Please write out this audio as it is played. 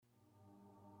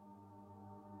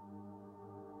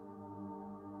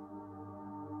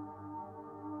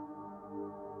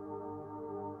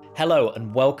Hello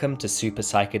and welcome to Super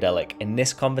Psychedelic. In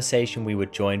this conversation, we were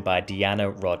joined by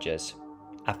Deanna Rogers.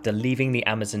 After leaving the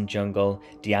Amazon jungle,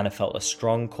 Deanna felt a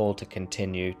strong call to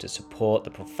continue to support the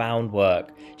profound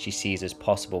work she sees as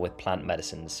possible with plant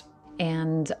medicines.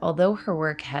 And although her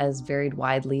work has varied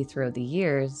widely throughout the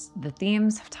years, the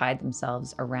themes have tied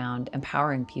themselves around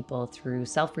empowering people through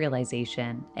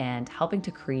self-realization and helping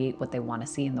to create what they want to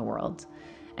see in the world.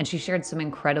 And she shared some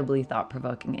incredibly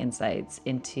thought-provoking insights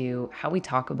into how we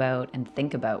talk about and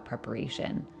think about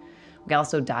preparation. We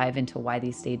also dive into why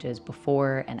these stages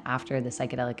before and after the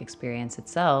psychedelic experience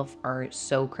itself are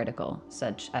so critical,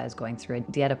 such as going through a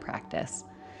dieta practice.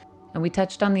 And we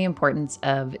touched on the importance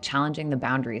of challenging the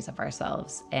boundaries of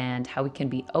ourselves and how we can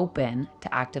be open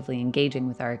to actively engaging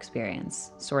with our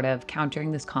experience, sort of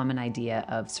countering this common idea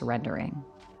of surrendering.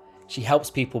 She helps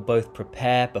people both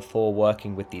prepare before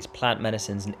working with these plant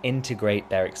medicines and integrate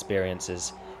their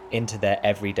experiences into their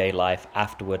everyday life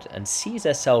afterward, and sees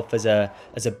herself as a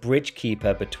bridge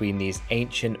keeper between these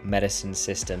ancient medicine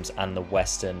systems and the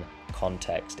Western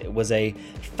context. It was a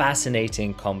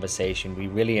fascinating conversation. We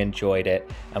really enjoyed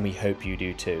it, and we hope you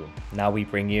do too. Now we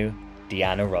bring you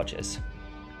Deanna Rogers.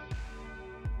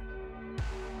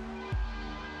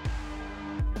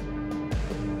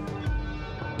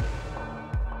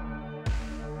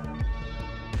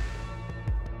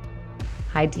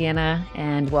 Hi, Deanna,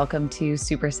 and welcome to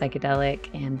Super Psychedelic.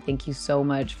 And thank you so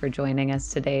much for joining us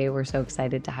today. We're so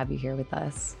excited to have you here with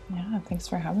us. Yeah, thanks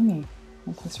for having me.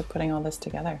 And thanks for putting all this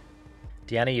together.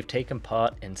 Deanna, you've taken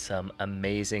part in some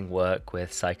amazing work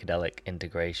with psychedelic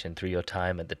integration through your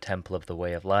time at the Temple of the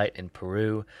Way of Light in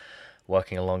Peru,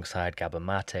 working alongside Gabor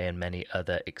Maté and many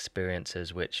other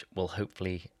experiences, which we'll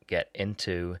hopefully get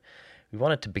into. We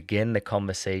wanted to begin the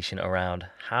conversation around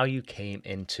how you came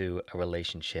into a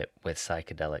relationship with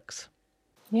psychedelics.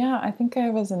 Yeah, I think I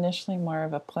was initially more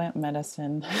of a plant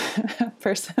medicine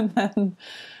person than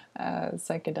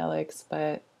psychedelics.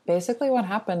 But basically what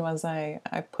happened was I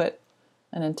put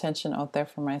an intention out there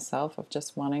for myself of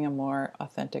just wanting a more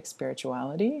authentic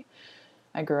spirituality.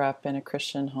 I grew up in a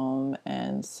Christian home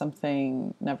and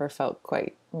something never felt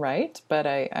quite right, but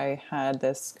I had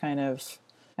this kind of,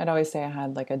 I'd always say I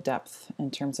had like a depth in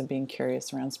terms of being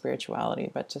curious around spirituality,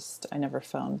 but just I never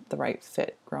found the right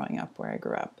fit growing up where I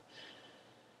grew up.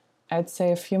 I'd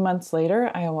say a few months later,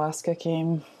 ayahuasca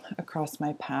came across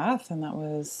my path, and that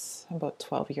was about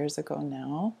 12 years ago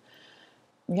now.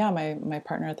 Yeah, my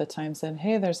partner at the time said,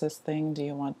 "Hey, there's this thing. Do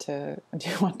you want to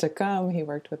come?" He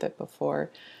worked with it before,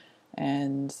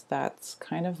 and that's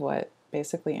kind of what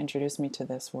basically introduced me to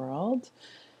this world.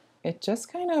 It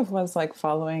just kind of was like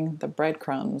following the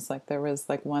breadcrumbs. Like there was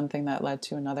like one thing that led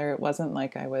to another. It wasn't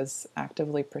like I was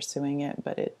actively pursuing it,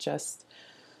 but it just,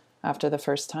 after the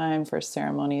first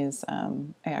ceremonies, I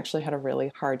actually had a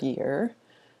really hard year.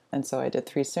 And so I did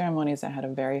 3 ceremonies. I had a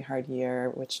very hard year,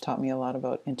 which taught me a lot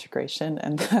about integration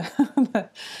and the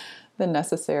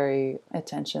necessary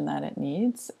attention that it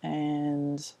needs.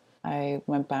 And I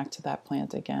went back to that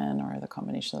plant again, or the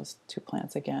combination of those 2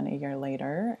 plants again, a year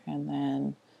later. And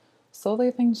then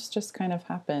slowly things just kind of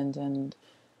happened, and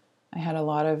I had a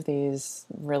lot of these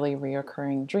really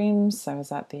reoccurring dreams. I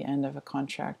was at the end of a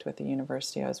contract with the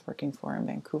university I was working for in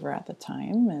Vancouver at the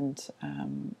time,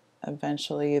 and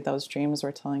eventually those dreams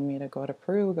were telling me to go to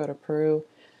Peru.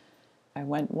 I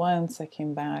went once, I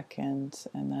came back, and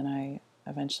then I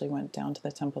eventually went down to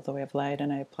the Temple of the Way of Light,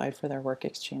 and I applied for their work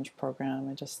exchange program.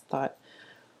 I just thought,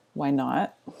 why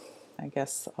not? I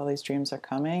guess all these dreams are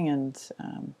coming, and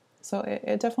so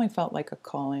it definitely felt like a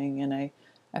calling, and I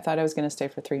thought I was going to stay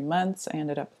for 3 months. I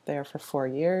ended up there for 4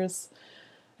 years,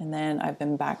 and then I've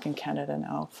been back in Canada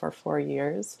now for 4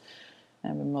 years.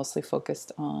 I've been mostly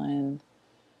focused on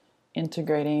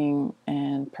integrating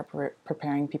and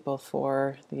preparing people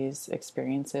for these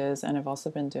experiences, and I've also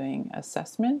been doing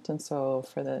assessment. And so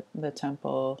for the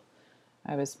temple,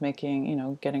 I was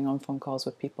getting on phone calls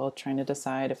with people, trying to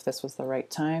decide if this was the right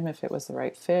time, if it was the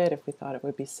right fit, if we thought it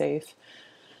would be safe.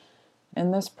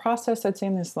 In this process, I'd say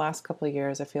in these last couple of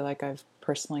years, I feel like I've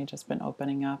personally just been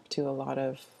opening up to a lot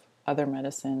of other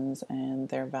medicines and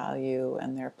their value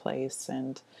and their place.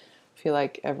 And I feel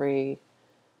like every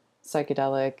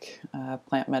psychedelic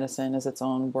plant medicine is its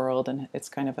own world, and it's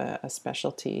kind of a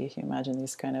specialty. You imagine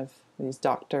these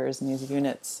doctors and these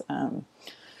units.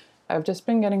 I've just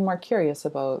been getting more curious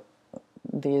about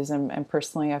these, and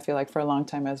personally I feel like for a long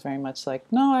time I was very much like,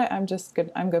 no, I'm just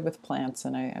good, I'm good with plants,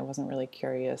 and I wasn't really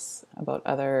curious about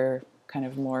other kind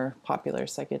of more popular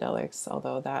psychedelics,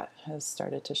 although that has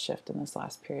started to shift in this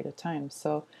last period of time.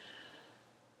 So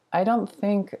I don't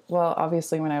think, well,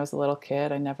 obviously when I was a little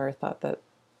kid I never thought that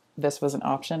this was an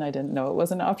option. I didn't know it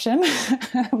was an option,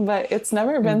 but it's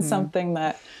never been something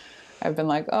that I've been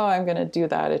like, oh, I'm going to do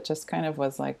that. It just kind of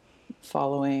was like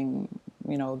following,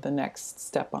 the next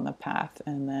step on the path.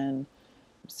 And then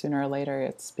sooner or later,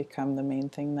 it's become the main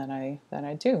thing that I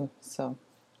do. So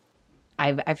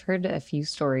I've heard a few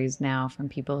stories now from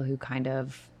people who kind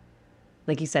of,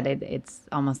 like you said, it's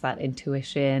almost that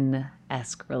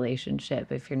intuition-esque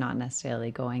relationship. If you're not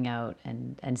necessarily going out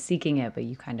and seeking it, but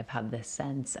you kind of have this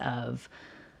sense of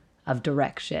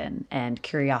direction and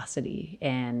curiosity.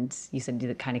 And you said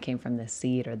that kind of came from this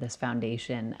seed or this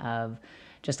foundation of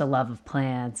just a love of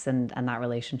plants and that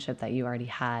relationship that you already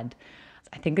had.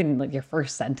 I think in like your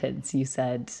first sentence, you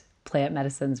said plant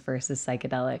medicines versus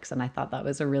psychedelics. And I thought that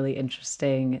was a really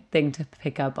interesting thing to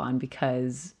pick up on,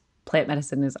 because plant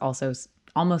medicine is also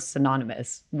almost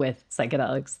synonymous with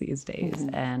psychedelics these days.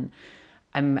 And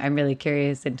I'm really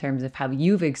curious in terms of how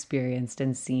you've experienced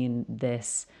and seen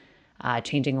this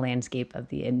changing landscape of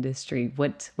the industry.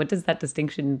 What does that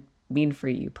distinction mean for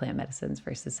you, plant medicines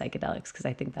versus psychedelics? Because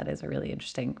I think that is a really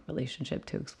interesting relationship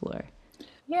to explore.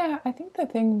 yeah, I think the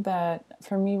thing that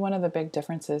for me, one of the big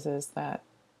differences is that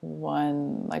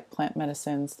one, like plant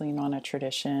medicines lean on a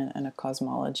tradition and a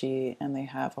cosmology, and they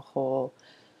have a whole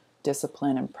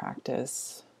discipline and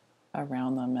practice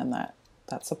around them, and that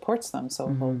supports them. So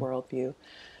a whole worldview.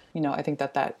 I think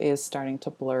that is starting to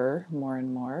blur more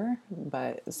and more,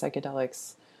 but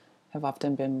psychedelics have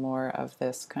often been more of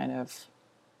this kind of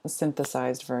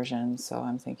synthesized version. So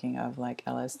I'm thinking of like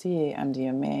LSD,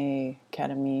 MDMA,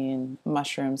 ketamine,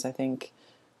 mushrooms, I think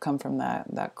come from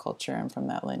that culture and from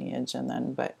that lineage, and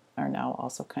then but are now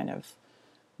also kind of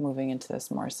moving into this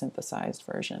more synthesized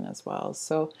version as well.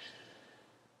 So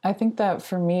I think that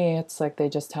for me, it's like they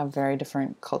just have very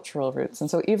different cultural roots. And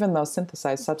so even though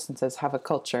synthesized substances have a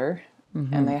culture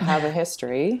and they have a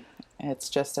history, it's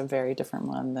just a very different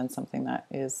one than something that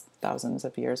is thousands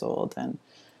of years old and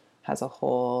has a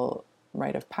whole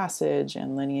rite of passage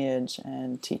and lineage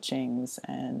and teachings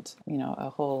and, a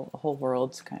whole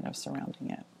world kind of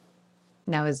surrounding it.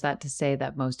 Now, is that to say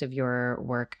that most of your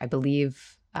work, I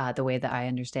believe, the way that I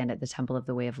understand it, the Temple of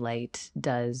the Way of Light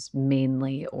does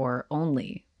mainly or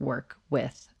only work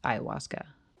with ayahuasca?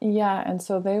 Yeah, and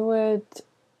so they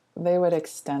would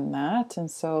extend that. And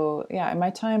so, yeah, in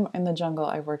my time in the jungle,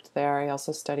 I worked there. I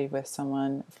also studied with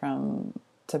someone from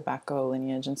tobacco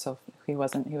lineage, and so he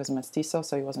was mestizo,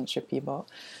 so he wasn't Shipibo,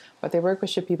 but they work with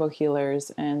Shipibo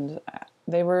healers, and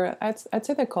they were, I'd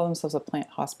say they call themselves a plant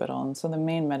hospital, and so the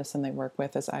main medicine they work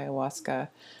with is ayahuasca,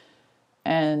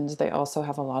 and they also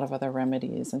have a lot of other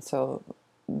remedies, and so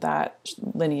that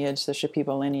lineage, the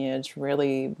Shipibo lineage,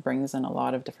 really brings in a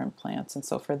lot of different plants, and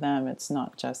so for them, it's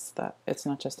not just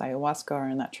ayahuasca, or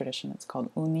in that tradition, it's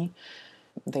called uni.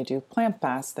 They do plant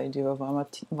baths, they do a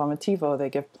vomitivo, they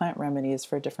give plant remedies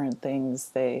for different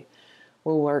things. They'll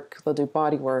do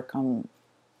body work on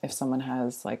if someone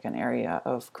has like an area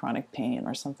of chronic pain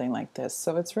or something like this.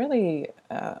 So it's really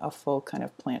a full kind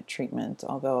of plant treatment,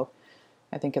 although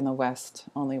I think in the West,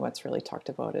 only what's really talked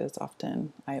about is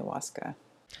often ayahuasca.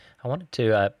 I wanted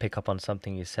to pick up on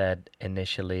something you said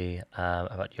initially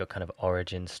about your kind of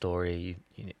origin story.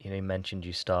 You mentioned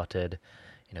you started,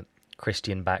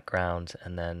 Christian background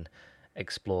and then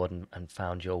explored and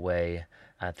found your way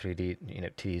through to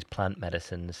these plant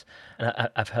medicines. And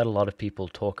I've heard a lot of people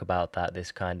talk about that,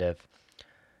 this kind of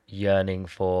yearning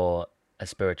for a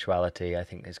spirituality. I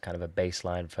think is kind of a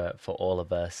baseline for all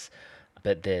of us,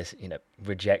 but this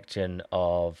rejection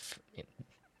of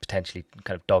potentially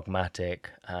kind of dogmatic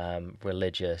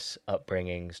religious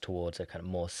upbringings towards a kind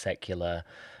of more secular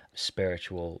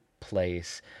spiritual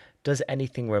place. Does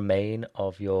anything remain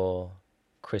of your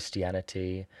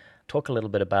Christianity? Talk a little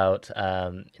bit about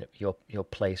your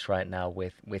place right now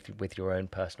with your own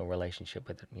personal relationship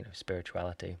with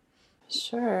spirituality.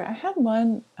 Sure. I had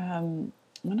one of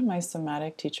my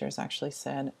somatic teachers actually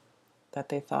said that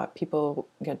they thought people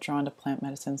get drawn to plant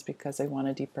medicines because they want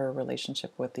a deeper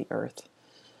relationship with the earth.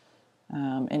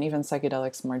 And even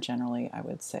psychedelics more generally, I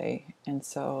would say. And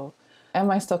so, am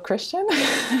I still Christian?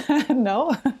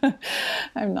 No,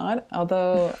 I'm not.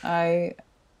 Although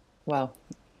well,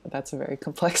 that's a very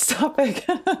complex topic.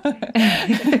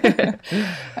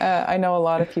 I know a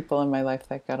lot of people in my life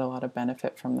that got a lot of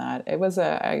benefit from that.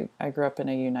 I grew up in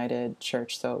a United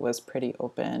church, so it was pretty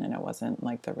open and it wasn't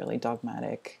like the really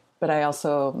dogmatic. But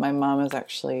my mom is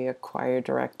actually a choir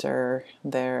director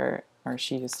there, or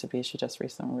she used to be, she just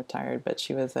recently retired, but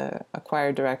she was a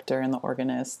choir director and the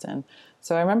organist. And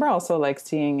so I remember also like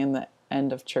seeing in the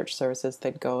end of church services,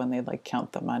 they'd go and they'd like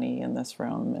count the money in this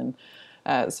room.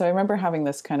 And so I remember having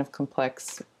this kind of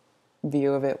complex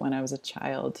view of it when I was a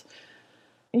child.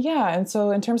 Yeah, and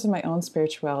so in terms of my own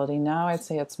spirituality, now I'd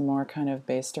say it's more kind of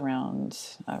based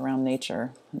around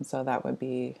nature, and so that would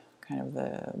be kind of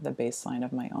the baseline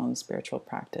of my own spiritual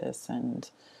practice, and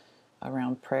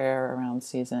around prayer, around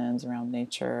seasons, around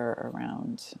nature,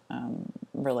 around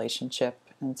relationship.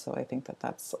 And so I think that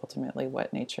that's ultimately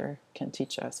what nature can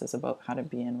teach us, is about how to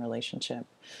be in relationship.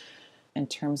 In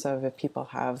terms of if people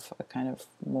have a kind of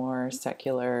more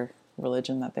secular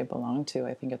religion that they belong to,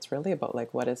 I think it's really about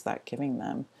like, what is that giving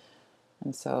them?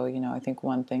 And so, I think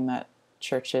one thing that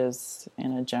churches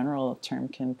in a general term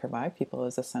can provide people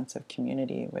is a sense of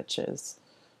community, which is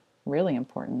really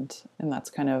important. And that's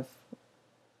kind of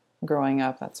growing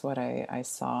up, that's what I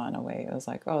saw in a way. It was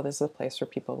like, oh, this is a place where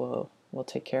people will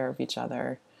take care of each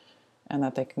other, and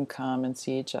that they can come and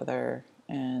see each other.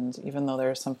 And even though there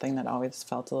was something that always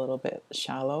felt a little bit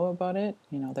shallow about it,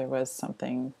 there was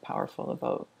something powerful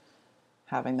about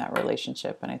having that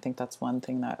relationship. And I think that's one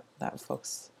thing that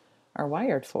folks are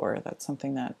wired for. That's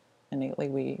something that innately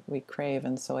we crave.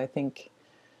 And so I think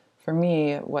for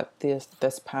me, what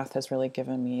this path has really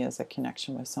given me is a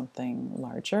connection with something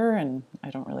larger, and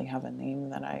I don't really have a name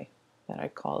that I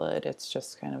call it. It's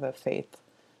just kind of a faith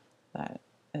that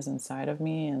is inside of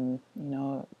me, and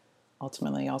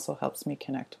ultimately also helps me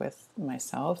connect with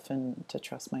myself and to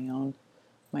trust my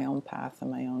own path and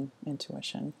my own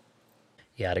intuition.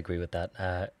 Yeah, I'd agree with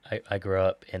that. I grew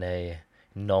up in a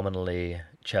nominally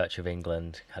Church of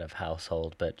England kind of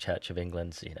household, but Church of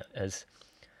England's, as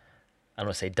I don't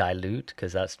want to say dilute,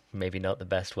 because that's maybe not the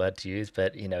best word to use,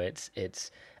 but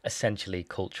it's essentially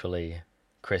culturally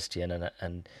Christian,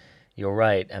 and you're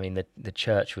right. I mean, the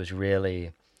church was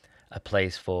really a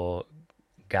place for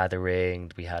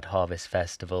gathering. We had harvest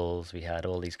festivals. We had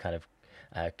all these kind of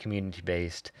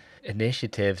community-based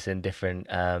initiatives and different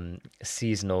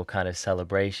seasonal kind of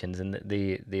celebrations, and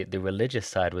the religious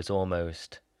side was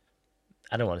almost,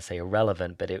 I don't want to say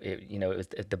irrelevant, but it was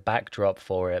the backdrop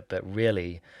for it. But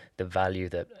really, the value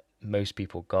that most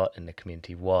people got in the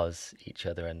community was each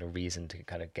other and the reason to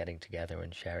kind of getting together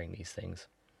and sharing these things.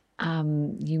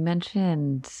 You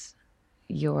mentioned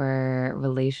your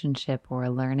relationship or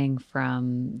learning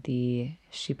from the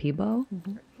Shipibo.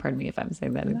 Pardon me if I'm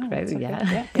saying that No, right. it's okay. Yeah.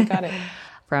 Yeah, you got it.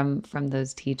 From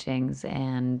those teachings.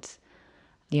 And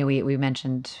we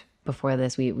mentioned before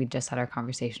this, we just had our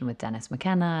conversation with Dennis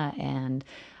McKenna, and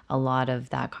a lot of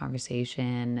that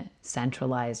conversation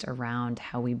centralized around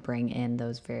how we bring in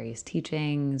those various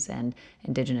teachings and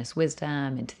indigenous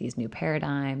wisdom into these new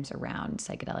paradigms around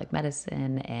psychedelic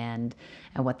medicine, and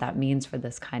what that means for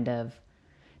this kind of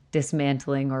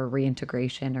dismantling or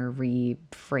reintegration or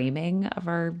reframing of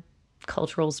our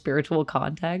cultural spiritual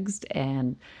context.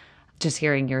 And just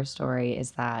hearing your story,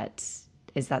 is that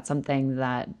something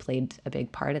that played a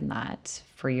big part in that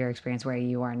for your experience, where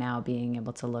you are now being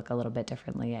able to look a little bit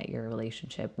differently at your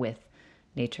relationship with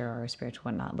nature or spiritual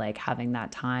whatnot, like having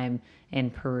that time in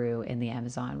Peru in the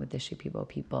Amazon with the Shipibo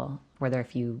people? Were there a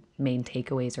few main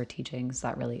takeaways or teachings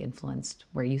that really influenced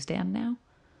where you stand now?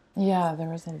 Yeah, there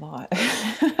was a lot.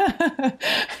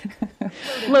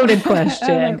 Loaded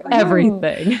question. Like,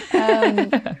 Everything.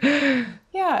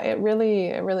 yeah, it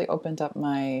really opened up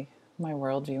my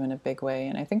worldview in a big way.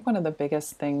 And I think one of the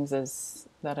biggest things is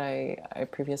that I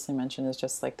previously mentioned is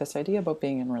just like this idea about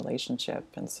being in relationship.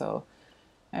 And so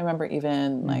I remember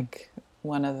even like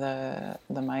one of the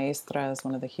maestras,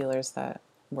 one of the healers that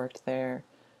worked there,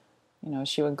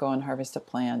 she would go and harvest a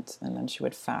plant, and then she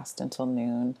would fast until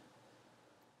noon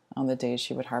on the day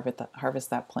she would harvest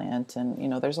that plant.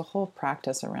 And there's a whole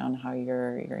practice around how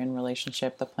you're in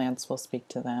relationship. The plants will speak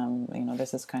to them.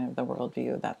 This is kind of the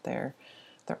worldview that they're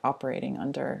operating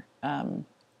under.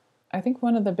 I think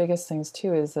one of the biggest things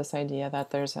too is this idea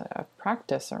that there's a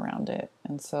practice around it.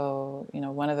 And so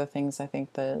one of the things I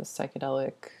think the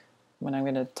psychedelic, when I'm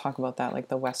going to talk about that, like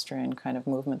the Western kind of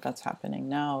movement that's happening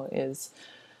now, is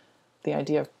the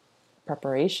idea of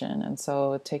preparation. And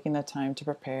so taking the time to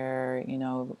prepare,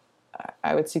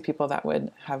 I would see people that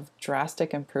would have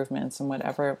drastic improvements in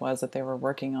whatever it was that they were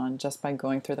working on just by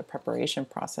going through the preparation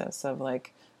process of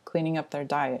like cleaning up their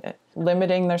diet,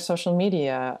 limiting their social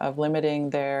media, of limiting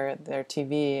their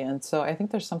TV. And so I think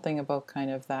there's something about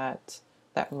kind of that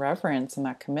reverence and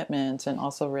that commitment, and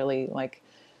also really like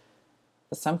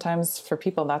sometimes for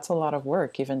people that's a lot of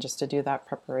work, even just to do that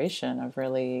preparation of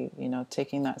really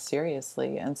taking that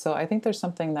seriously. And so I think there's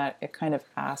something that it kind of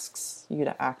asks you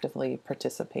to actively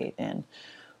participate in,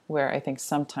 where I think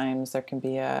sometimes there can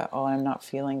be oh, I'm not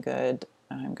feeling good,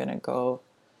 I'm going to go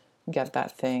get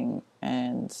that thing.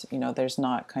 And there's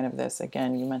not kind of this,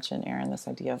 again, you mentioned, Erin, this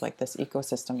idea of like this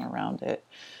ecosystem around it.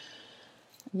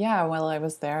 Yeah, while I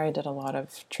was there, I did a lot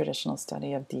of traditional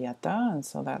study of dieta, and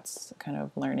so that's kind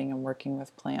of learning and working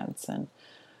with plants, and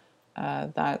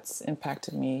that's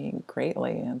impacted me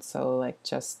greatly. And so, like,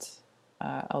 just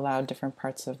allowed different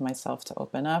parts of myself to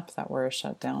open up that were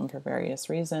shut down for various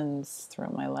reasons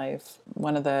throughout my life.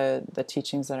 One of the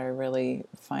teachings that I really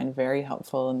find very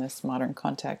helpful in this modern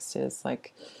context is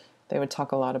like they would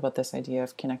talk a lot about this idea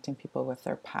of connecting people with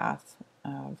their path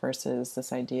versus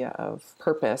this idea of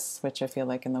purpose, which I feel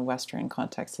like in the Western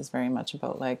context is very much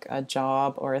about like a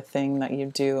job or a thing that you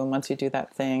do. And once you do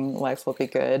that thing, life will be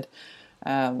good. A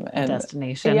And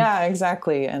destination. yeah,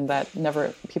 exactly. And that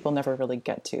people never really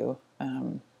get to,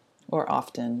 or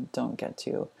often don't get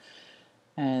to.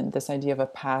 And this idea of a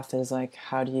path is like,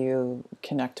 how do you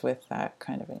connect with that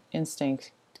kind of an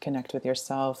instinct, connect with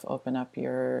yourself, open up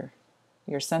your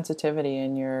sensitivity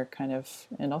and your kind of,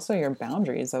 and also your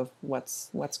boundaries of what's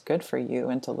good for you,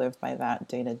 and to live by that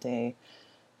day to day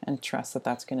and trust that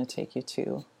that's going to take you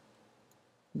to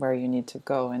where you need to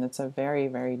go. And it's a very,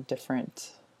 very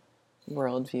different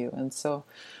worldview. And so,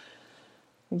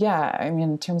 yeah, I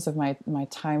mean, in terms of my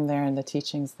time there and the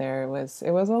teachings there, it was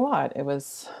a lot. It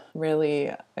was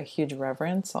really a huge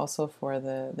reverence also for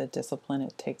the discipline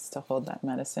it takes to hold that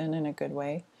medicine in a good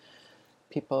way.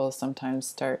 People sometimes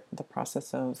start the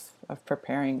process of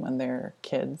preparing when they're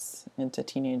kids into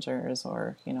teenagers,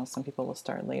 or, some people will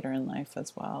start later in life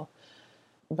as well.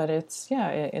 But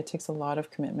it takes a lot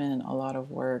of commitment, a lot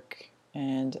of work,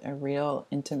 and a real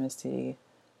intimacy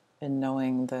in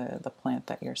knowing the plant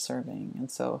that you're serving. And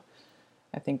so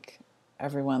I think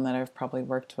everyone that I've probably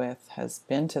worked with has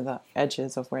been to the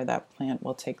edges of where that plant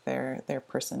will take their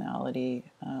personality,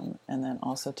 and then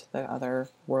also to the other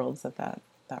worlds that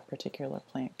particular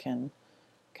plant can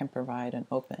provide and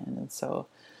open. And so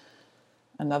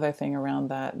another thing around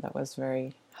that was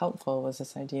very helpful was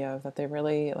this idea of that they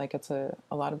really like, it's a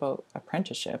lot about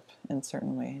apprenticeship in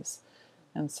certain ways.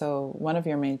 And so one of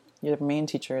your main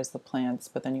teacher is the plants,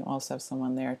 but then you also have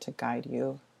someone there to guide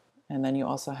you. And then you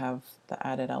also have the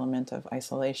added element of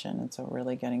isolation. And so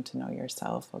really getting to know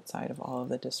yourself outside of all of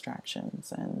the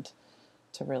distractions, and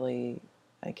to really,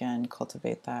 again,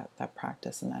 cultivate that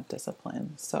practice and that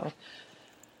discipline. So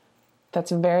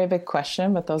that's a very big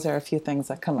question, but those are a few things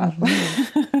that come up.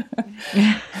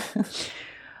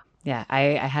 Yeah,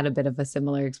 I had a bit of a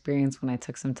similar experience when I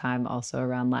took some time also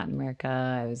around Latin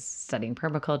America. I was studying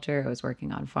permaculture, I was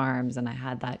working on farms, and I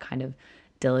had that kind of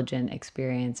diligent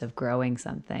experience of growing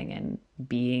something and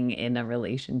being in a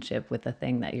relationship with the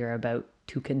thing that you're about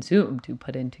to consume, to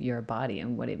put into your body,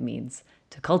 and what it means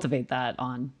to cultivate that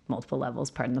on multiple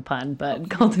levels, pardon the pun, but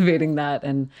cultivating that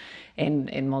and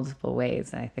in multiple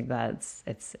ways. And I think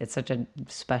it's such a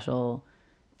special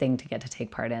thing to get to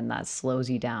take part in that slows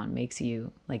you down, makes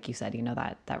you, like you said,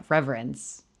 that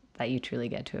reverence that you truly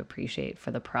get to appreciate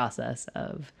for the process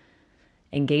of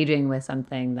engaging with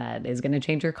something that is going to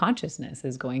change your consciousness,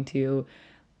 is going to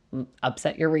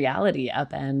upset your reality,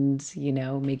 upend,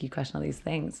 make you question all these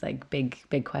things, like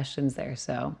big questions there.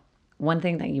 So one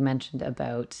thing that you mentioned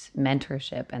about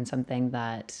mentorship, and something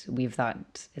that we've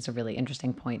thought is a really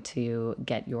interesting point to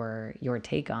get your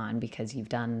take on, because you've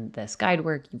done this guide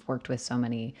work, you've worked with so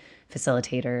many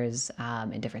facilitators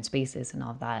in different spaces and all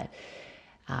of that.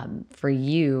 For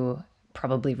you,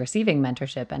 probably receiving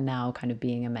mentorship and now kind of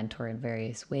being a mentor in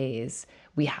various ways,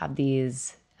 we have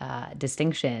these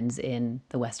distinctions in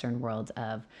the Western world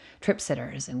of trip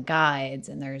sitters and guides,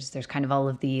 and there's kind of all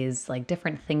of these like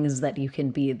different things that you can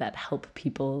be that help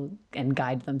people and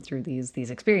guide them through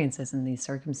these experiences and these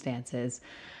circumstances.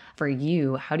 For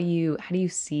you, how do you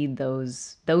see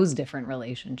those different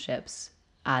relationships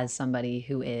as somebody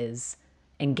who is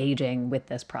engaging with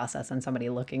this process and somebody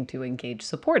looking to engage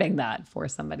supporting that for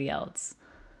somebody else?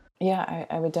 Yeah,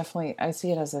 I would definitely, I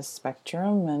see it as a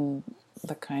spectrum, and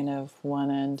the kind of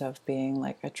one end of being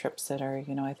like a trip sitter,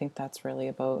 I think that's really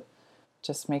about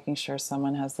just making sure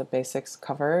someone has the basics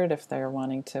covered if they're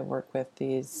wanting to work with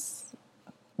these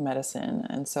medicine.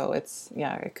 And so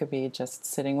it could be just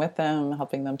sitting with them,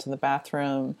 helping them to the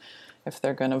bathroom. If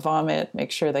they're going to vomit,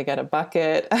 make sure they get a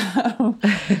bucket,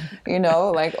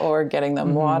 like, or getting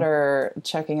them water,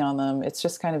 checking on them. It's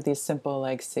just kind of these simple,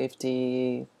 like,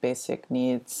 safety, basic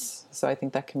needs. So I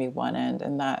think that can be one end,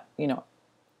 and that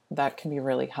can be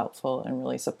really helpful and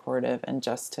really supportive, and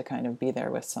just to kind of be there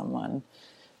with someone.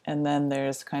 And then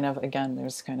there's kind of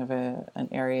an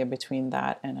area between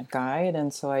that and a guide.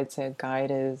 And so I'd say a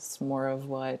guide is more of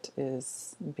what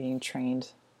is being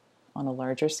trained on a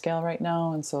larger scale right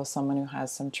now. And so someone who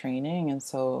has some training. And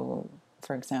so,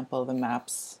 for example, the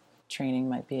MAPS training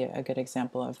might be a good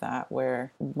example of that,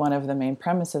 where one of the main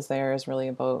premises there is really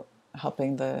about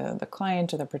helping the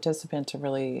client or the participant to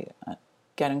really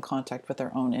get in contact with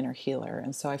their own inner healer.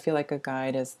 And so I feel like a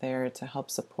guide is there to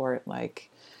help support, like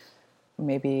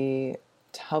maybe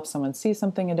to help someone see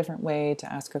something a different way,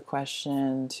 to ask a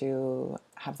question, to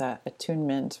have that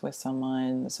attunement with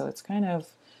someone. So it's kind of,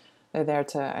 they're there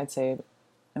to, I'd say,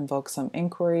 invoke some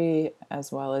inquiry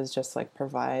as well as just like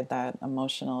provide that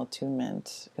emotional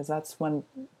attunement, because that's one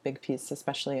big piece,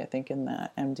 especially I think in the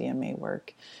MDMA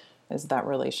work, is that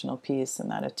relational piece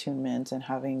and that attunement, and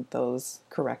having those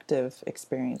corrective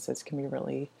experiences can be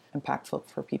really impactful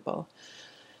for people.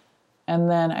 And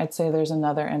then I'd say there's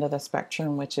another end of the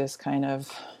spectrum, which is kind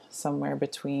of somewhere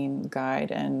between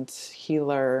guide and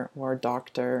healer or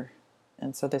doctor.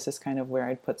 And so this is kind of where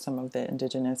I'd put some of the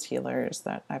indigenous healers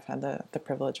that I've had the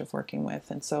privilege of working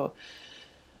with. And so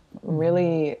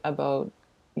really about,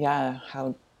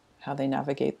 how they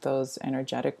navigate those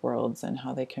energetic worlds and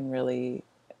how they can really,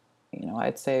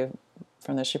 I'd say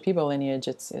from the Shipibo lineage,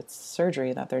 it's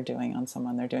surgery that they're doing on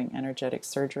someone. They're doing energetic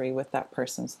surgery with that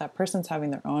person. So that person's having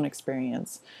their own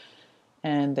experience,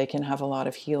 and they can have a lot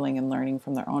of healing and learning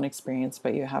from their own experience,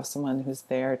 but you have someone who's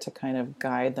there to kind of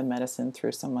guide the medicine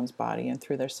through someone's body and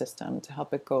through their system to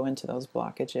help it go into those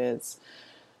blockages,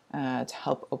 to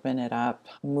help open it up,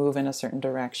 move in a certain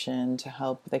direction, to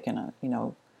help, they can,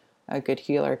 a good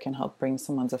healer can help bring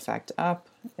someone's effect up.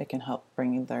 It can help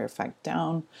bring their effect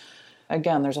down.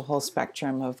 Again, there's a whole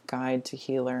spectrum of guide to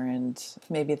healer, and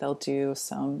maybe they'll do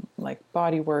some like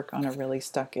body work on a really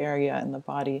stuck area in the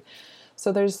body.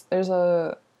 So there's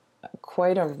a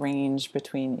quite a range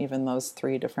between even those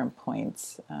three different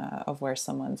points of where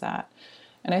someone's at.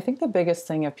 And I think the biggest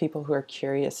thing of people who are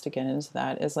curious to get into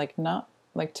that is like not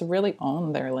like to really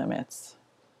own their limits.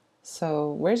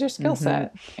 So where's your skill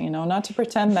set? Not to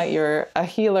pretend that you're a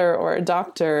healer or a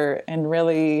doctor and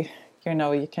really,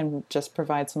 you can just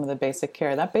provide some of the basic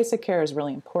care. That basic care is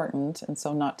really important, and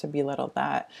so not to belittle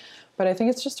that. But I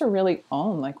think it's just to really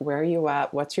own, like, where are you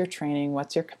at? What's your training?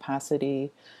 What's your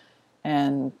capacity?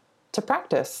 And to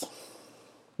practice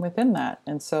within that.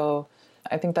 And so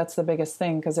I think that's the biggest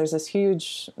thing, because there's this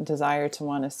huge desire to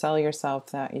want to sell yourself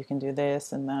that you can do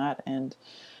this and that. And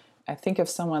I think if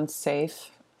someone's safe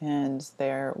and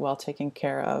they're well taken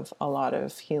care of, a lot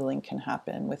of healing can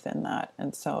happen within that.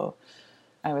 And so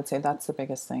I would say that's the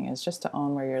biggest thing, is just to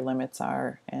own where your limits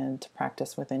are and to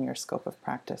practice within your scope of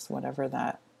practice, whatever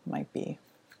that might be.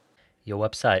 Your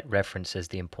website references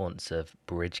the importance of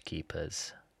bridge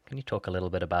keepers. Can you talk a little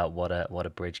bit about what a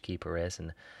bridge keeper is,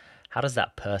 and how does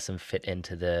that person fit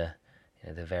into the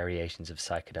the variations of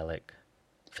psychedelic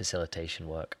facilitation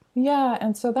work? Yeah,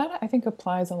 and so that I think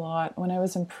applies a lot. When I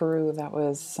was in Peru, that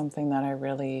was something that I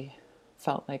really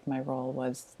felt like my role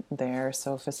was there.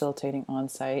 So facilitating on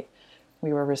site,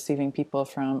 we were receiving people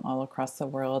from all across the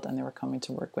world, and they were coming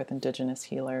to work with indigenous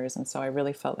healers. And so I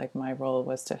really felt like my role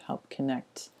was to help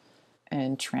connect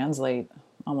and translate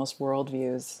almost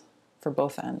worldviews for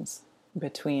both ends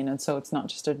between. And so it's not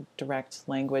just a direct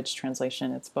language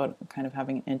translation, it's about kind of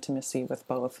having intimacy with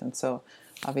both. And so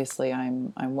obviously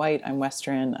I'm white, I'm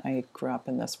Western, I grew up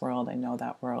in this world, I know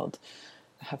that world,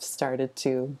 I have started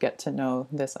to get to know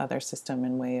this other system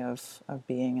and way of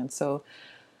being. And so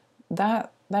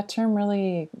that term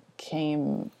really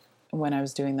came when I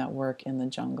was doing that work in the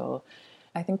jungle.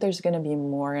 I think there's going to be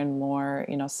more and more,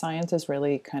 science is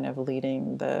really kind of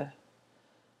leading the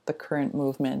current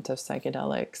movement of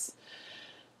psychedelics.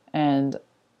 And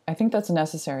I think that's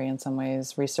necessary in some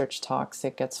ways. Research talks,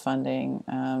 it gets funding.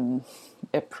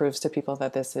 It proves to people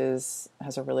that this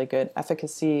has a really good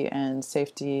efficacy and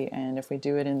safety. And if we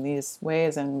do it in these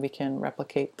ways and we can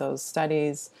replicate those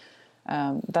studies,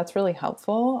 that's really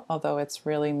helpful, although it's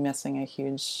really missing a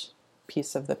huge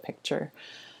piece of the picture.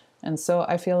 And so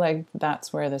I feel like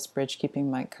that's where this bridge keeping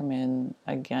might come in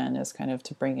again, is kind of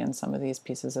to bring in some of these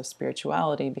pieces of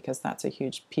spirituality, because that's a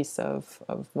huge piece of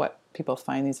what people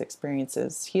find these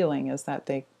experiences healing, is that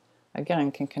they,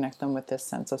 again, can connect them with this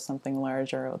sense of something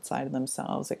larger outside of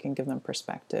themselves. It can give them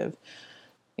perspective.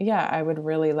 Yeah, I would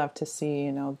really love to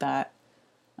see, that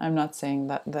I'm not saying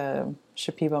that the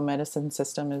Shipibo medicine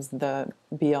system is the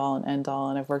be-all and end-all,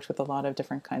 and I've worked with a lot of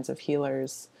different kinds of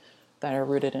healers that are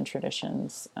rooted in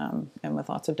traditions and with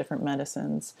lots of different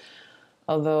medicines.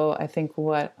 Although I think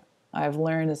what I've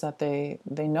learned is that they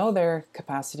know their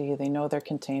capacity, they know their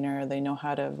container, they know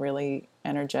how to really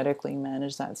energetically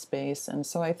manage that space. And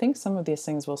so I think some of these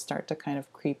things will start to kind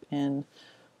of creep in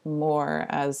more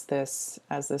as this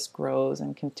grows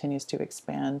and continues to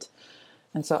expand.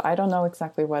 And so I don't know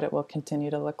exactly what it will continue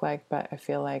to look like, but I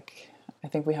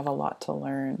think we have a lot to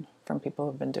learn from people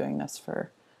who've been doing this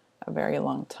for a very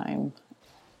long time.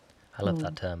 I love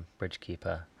that term, bridge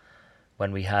keeper.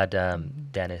 When we had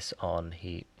Dennis on,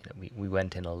 we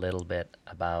went in a little bit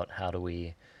about how do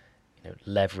we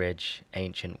leverage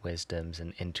ancient wisdoms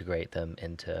and integrate them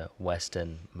into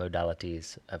Western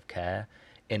modalities of care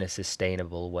in a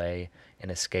sustainable way, in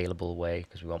a scalable way,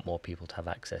 because we want more people to have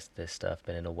access to this stuff,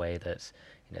 but in a way that's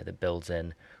that builds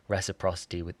in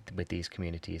reciprocity with these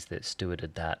communities that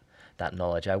stewarded that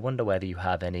knowledge. I wonder whether you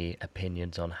have any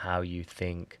opinions on how you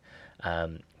think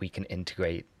we can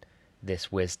integrate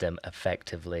this wisdom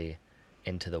effectively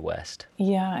into the West.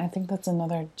 Yeah, I think that's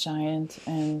another giant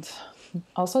and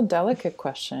also delicate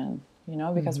question,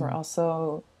 because we're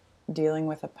also dealing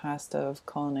with a past of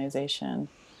colonization.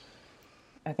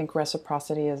 I think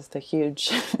reciprocity is the huge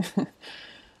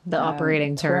the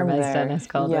operating term, as there. Dennis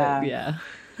called it. Yeah.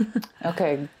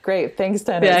 Okay, great. Thanks,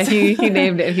 Dennis. Yeah, he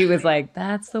named it. He was like,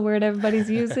 that's the word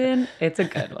everybody's using. It's a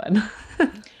good one.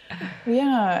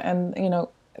 Yeah, and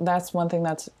that's one thing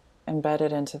that's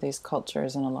embedded into these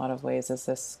cultures in a lot of ways, is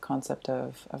this concept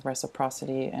of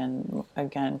reciprocity, and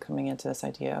again coming into this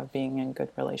idea of being in good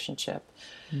relationship.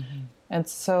 And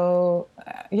so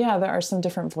there are some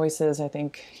different voices, I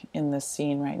think, in this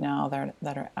scene right now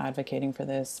that are advocating for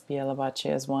this. Biela Bache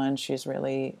is one. She's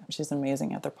an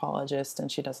amazing anthropologist,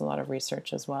 and she does a lot of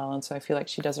research as well, and so I feel like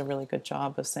she does a really good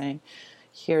job of saying,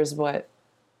 here's what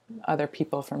other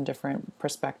people from different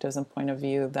perspectives and point of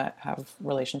view that have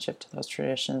relationship to those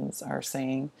traditions are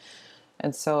saying.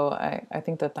 And so I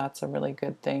think that that's a really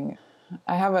good thing.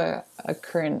 I have a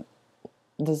current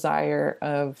desire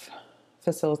of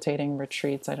facilitating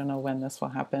retreats. I don't know when this will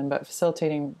happen, but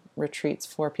facilitating retreats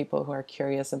for people who are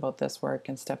curious about this work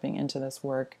and stepping into this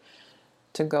work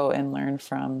to go and learn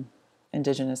from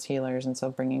indigenous healers. And so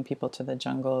bringing people to the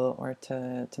jungle or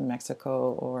to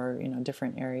Mexico or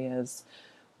different areas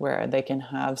where they can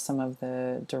have some of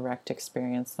the direct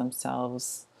experience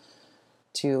themselves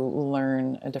to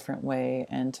learn a different way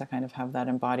and to kind of have that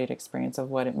embodied experience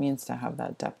of what it means to have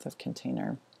that depth of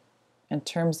container. In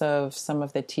terms of some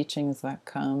of the teachings that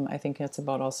come, I think it's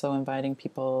about also inviting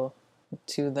people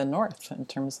to the north in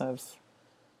terms of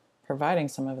providing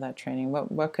some of that training.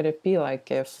 What could it be like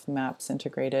if MAPS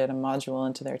integrated a module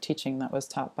into their teaching that was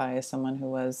taught by someone who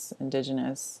was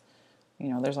indigenous?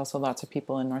 There's also lots of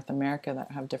people in North America that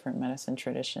have different medicine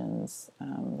traditions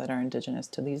that are indigenous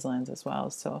to these lands as well.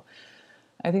 So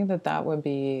I think that would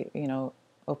be,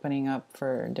 opening up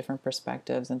for different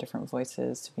perspectives and different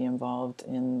voices to be involved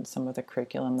in some of the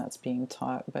curriculum that's being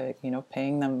taught, but,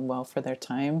 paying them well for their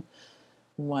time.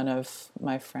 One of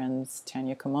my friends,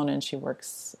 Tanya Kimonen, she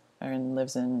works and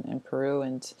lives in Peru,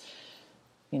 and,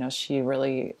 she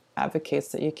really advocates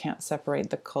that you can't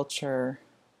separate the culture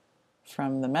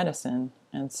from the medicine.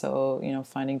 And so,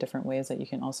 finding different ways that you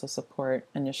can also support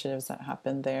initiatives that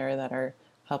happen there that are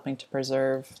helping to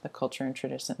preserve the culture and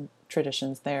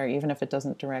traditions there, even if it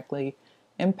doesn't directly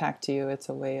impact you. It's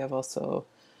a way of also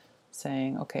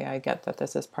saying, okay, I get that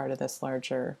this is part of this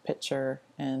larger picture,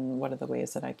 and what are the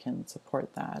ways that I can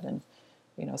support that? And,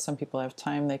 some people have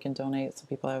time they can donate, some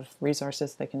people have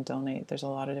resources they can donate. There's a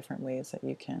lot of different ways that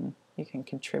you can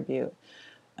contribute.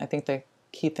 I think the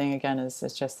key thing again is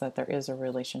just that there is a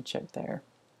relationship there.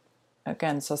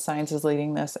 Again, so science is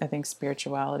leading this. I think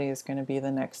spirituality is going to be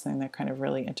the next thing that kind of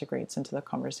really integrates into the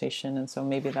conversation. And so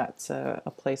maybe that's a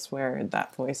place where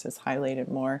that voice is highlighted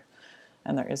more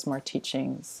and there is more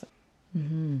teachings.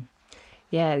 Mm-hmm.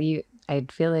 Yeah, I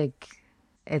feel like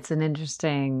it's an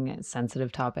interesting,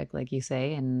 sensitive topic, like you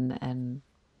say. And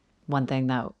one thing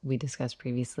that we discussed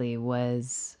previously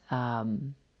was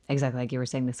exactly like you were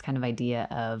saying, this kind of idea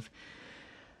of,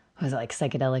 was it like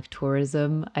psychedelic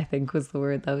tourism, I think was the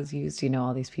word that was used.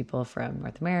 All these people from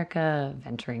North America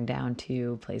venturing down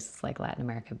to places like Latin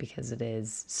America because it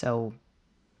is so,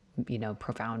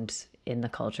 profound in the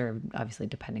culture. Obviously,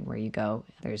 depending where you go,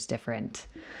 there's different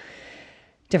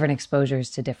exposures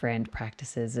to different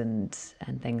practices and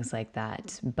things like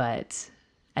that. But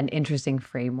an interesting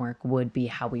framework would be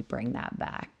how we bring that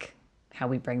back.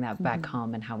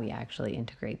 Home, and how we actually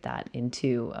integrate that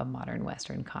into a modern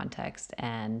Western context.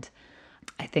 And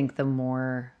I think the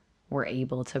more we're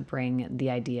able to bring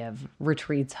the idea of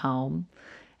retreats home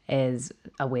is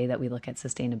a way that we look at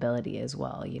sustainability as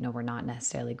well. We're not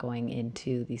necessarily going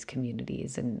into these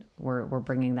communities, and we're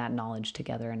bringing that knowledge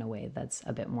together in a way that's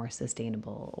a bit more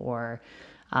sustainable, or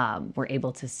we're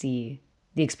able to see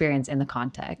the experience in the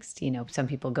context. Some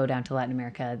people go down to Latin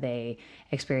America, they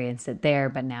experience it there,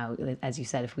 but now, as you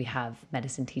said, if we have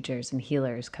medicine teachers and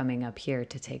healers coming up here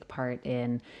to take part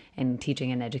in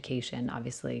teaching and education,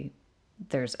 obviously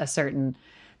there's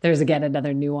again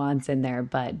another nuance in there,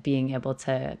 but being able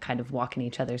to kind of walk in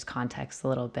each other's context a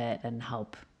little bit and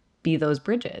help be those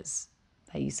bridges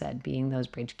that you said, being those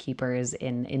bridge keepers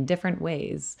in different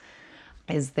ways.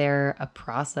 Is there a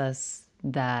process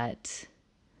that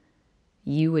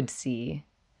you would see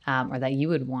or that you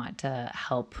would want to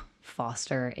help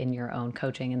foster in your own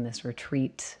coaching in this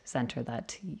retreat center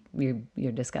that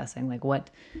you're discussing? Like, what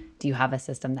do you have a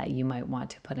system that you might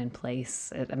want to put in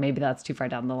place? Maybe that's too far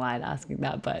down the line asking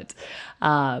that, but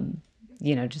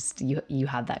just you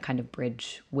have that kind of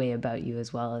bridge way about you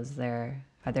as well.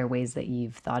 Are there ways that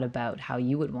you've thought about how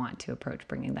you would want to approach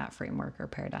bringing that framework or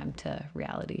paradigm to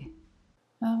reality?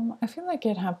 I feel like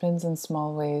it happens in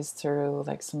small ways through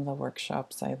like some of the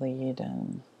workshops I lead.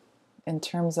 And in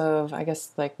terms of, I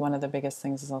guess, like one of the biggest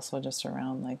things is also just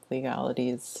around like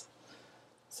legalities.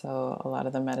 So a lot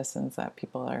of the medicines that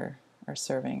people are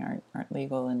serving aren't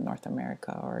legal in North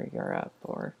America or Europe,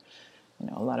 or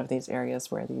a lot of these areas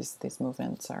where these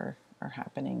movements are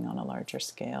happening on a larger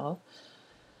scale.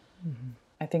 Mm-hmm.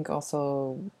 I think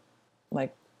also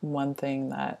like one thing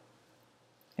that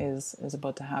is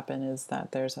about to happen is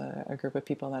that there's a group of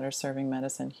people that are serving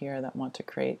medicine here that want to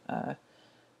create a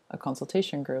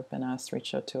consultation group, and us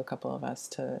reached out to a couple of us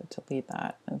to lead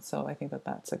that. And so I think that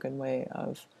that's a good way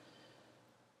of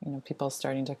people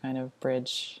starting to kind of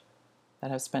bridge, that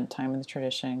have spent time in the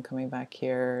tradition, coming back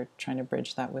here, trying to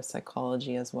bridge that with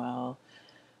psychology as well.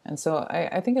 And so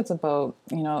I think it's about,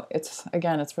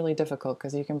 it's really difficult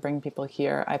because you can bring people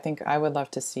here. I think I would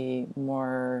love to see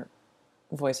more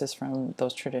voices from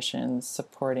those traditions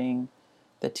supporting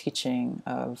the teaching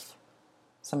of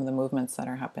some of the movements that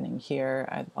are happening here.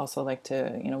 I'd also like to,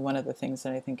 one of the things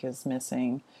that I think is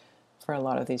missing for a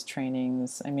lot of these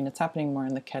trainings, I mean, it's happening more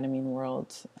in the ketamine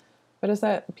world, but is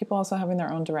that people also having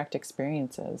their own direct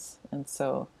experiences. And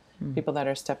so people that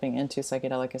are stepping into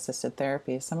psychedelic assisted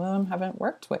therapy, some of them haven't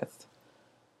worked with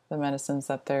the medicines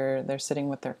that they're sitting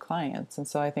with their clients. And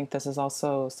so I think this is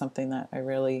also something that I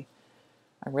really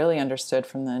understood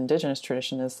from the indigenous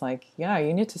tradition is like, yeah,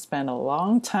 you need to spend a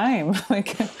long time,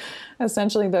 like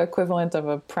essentially the equivalent of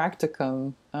a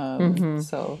practicum.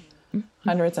 So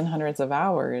hundreds and hundreds of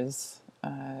hours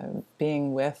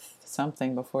being with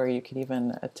something before you could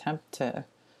even attempt to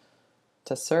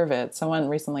serve it. Someone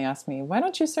recently asked me, why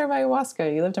don't you serve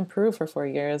ayahuasca? You lived in Peru for 4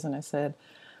 years. And I said,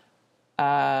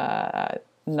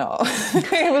 no,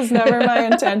 it was never my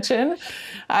intention.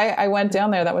 I went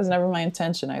down there. That was never my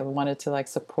intention. I wanted to like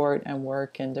support and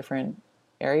work in different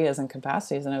areas and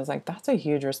capacities. And I was like, that's a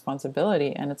huge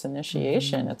responsibility. And it's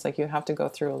initiation. It's like you have to go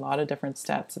through a lot of different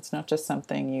steps. It's not just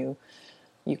something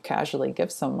you casually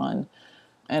give someone.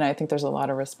 And I think there's a lot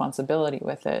of responsibility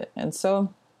with it. And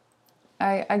so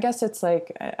I guess it's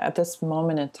like at this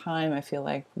moment in time, I feel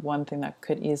like one thing that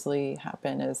could easily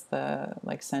happen is the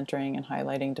like centering and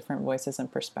highlighting different voices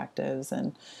and perspectives.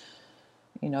 And,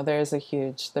 there's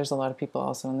a lot of people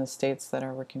also in the States that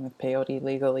are working with peyote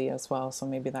legally as well. So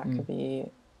maybe that could be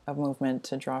a movement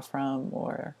to draw from,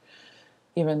 or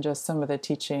even just some of the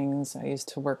teachings. I used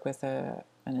to work with an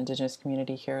indigenous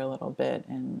community here a little bit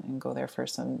and go there for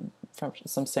some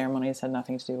ceremonies had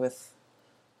nothing to do with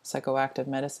psychoactive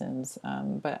medicines,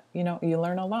 but you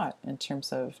learn a lot in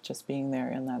terms of just being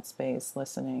there in that space,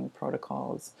 listening,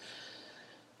 protocols.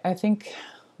 I think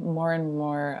more and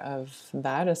more of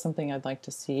that is something I'd like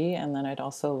to see, and then I'd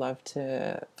also love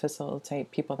to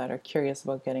facilitate people that are curious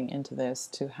about getting into this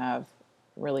to have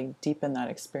really deepen that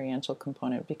experiential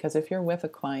component, because if you're with a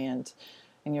client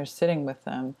and you're sitting with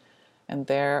them and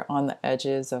they're on the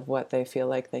edges of what they feel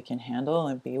like they can handle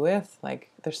and be with,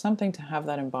 like there's something to have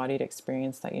that embodied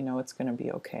experience that it's going to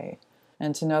be okay.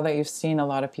 And to know that you've seen a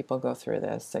lot of people go through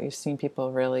this, that you've seen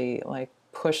people really like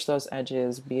push those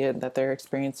edges, be it that they're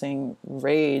experiencing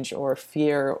rage or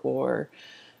fear or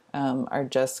are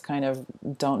just kind of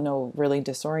don't know, really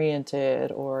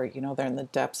disoriented, or, they're in the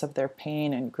depths of their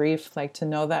pain and grief, like to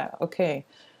know that, okay,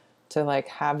 to like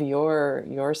have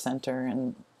your center.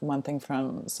 And one thing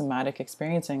from somatic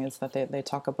experiencing is that they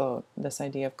talk about this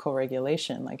idea of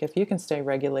co-regulation. Like if you can stay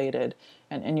regulated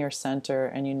and in your center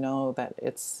and you know that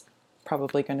it's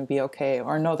probably going to be okay,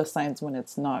 or know the signs when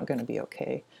it's not going to be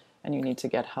okay and you need to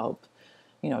get help,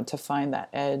 to find that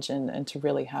edge and to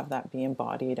really have that be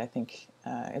embodied, I think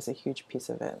is a huge piece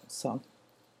of it. So.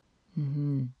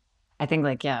 I think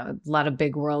a lot of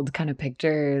big world kind of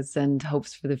pictures and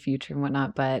hopes for the future and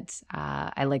whatnot. But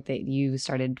I like that you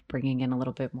started bringing in a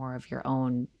little bit more of your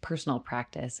own personal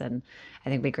practice. And I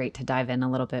think it'd be great to dive in a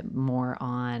little bit more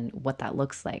on what that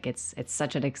looks like. It's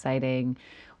such an exciting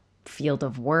field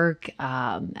of work.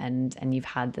 And you've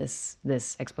had this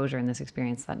exposure and this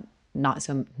experience that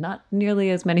not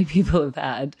nearly as many people have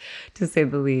had, to say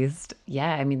the least.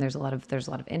 Yeah, I mean, there's a lot of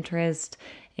interest,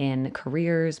 in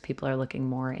careers. People are looking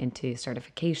more into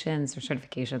certifications. There's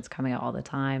certifications coming out all the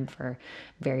time for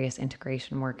various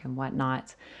integration work and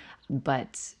whatnot.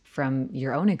 But from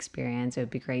your own experience, it would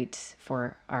be great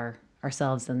for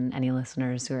ourselves and any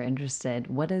listeners who are interested.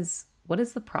 What does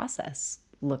the process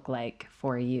look like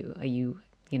for you? You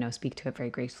speak to it very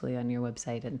gracefully on your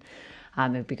website, and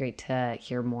it would be great to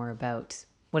hear more about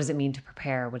what does it mean to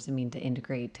prepare, what does it mean to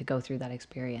integrate, to go through that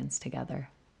experience together.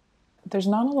 There's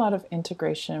not a lot of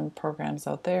integration programs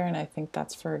out there, and I think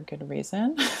that's for a good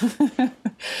reason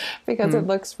because it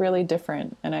looks really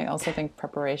different. And I also think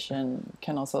preparation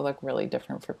can also look really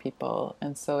different for people.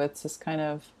 And so it's this kind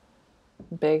of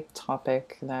big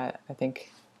topic that I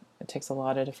think it takes a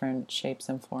lot of different shapes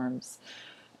and forms.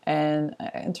 And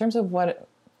in terms of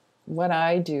what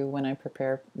I do when I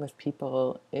prepare with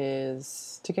people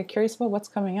is to get curious about what's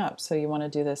coming up. So you want to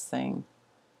do this thing.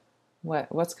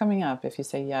 What's coming up if you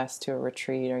say yes to a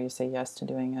retreat or you say yes to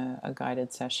doing a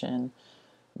guided session?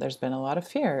 There's been a lot of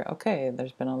fear. Okay,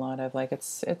 there's been a lot of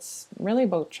it's really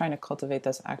about trying to cultivate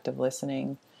this active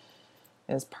listening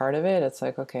is part of it. It's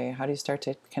like, okay, how do you start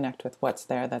to connect with what's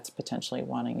there that's potentially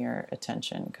wanting your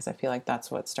attention? Because I feel like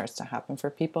that's what starts to happen for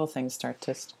people. Things start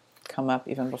to come up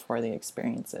even before the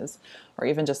experiences, or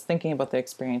even just thinking about the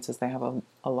experiences, they have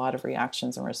a lot of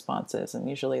reactions and responses, and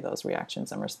usually those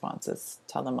reactions and responses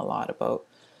tell them a lot about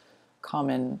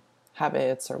common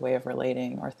habits or way of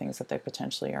relating or things that they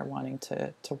potentially are wanting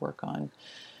to work on.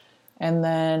 And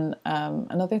then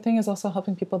another thing is also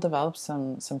helping people develop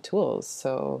some tools.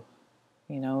 So,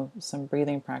 some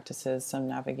breathing practices, some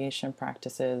navigation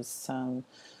practices, some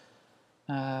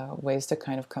ways to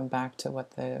kind of come back to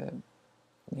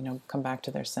come back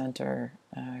to their center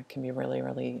can be really,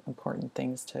 really important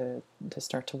things to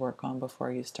start to work on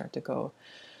before you start to go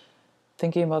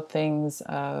thinking about things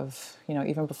of,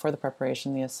 even before the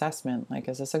preparation, the assessment, like,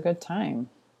 is this a good time?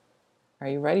 Are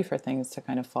you ready for things to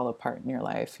kind of fall apart in your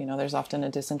life? There's often a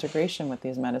disintegration with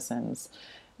these medicines.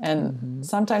 And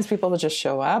sometimes people will just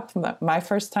show up. My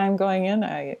first time going in,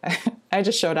 I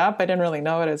just showed up. I didn't really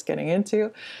know what I was getting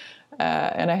into.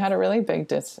 And I had a really big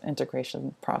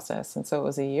disintegration process. And so it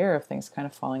was a year of things kind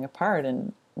of falling apart.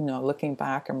 And, looking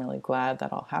back, I'm really glad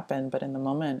that all happened. But in the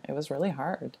moment, it was really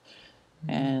hard.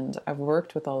 And I've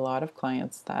worked with a lot of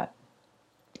clients that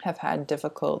have had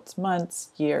difficult months,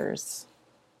 years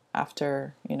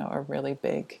after, a really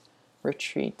big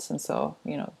retreat. And so,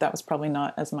 that was probably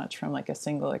not as much from like a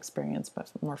single experience,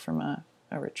 but more from a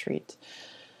retreat.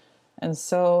 And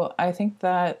so I think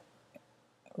that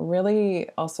really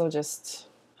also just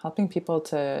helping people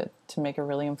to make a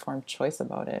really informed choice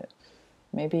about it.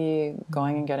 Maybe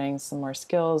going and getting some more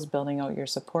skills, building out your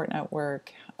support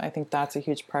network. I think that's a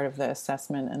huge part of the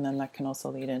assessment, and then that can also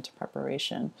lead into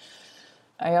preparation.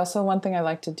 One thing I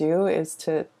like to do is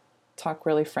to talk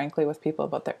really frankly with people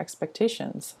about their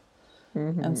expectations.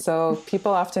 And so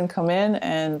people often come in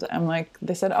and I'm like,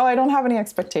 they said, oh, I don't have any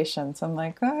expectations. I'm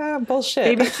like,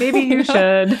 bullshit. Maybe you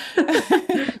should.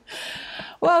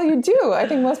 Well, you do. I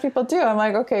think most people do. I'm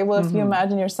like, okay, well, if you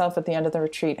imagine yourself at the end of the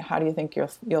retreat, how do you think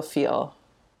you'll feel?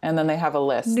 And then they have a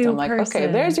list. New I'm like, person.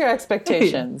 okay, there's your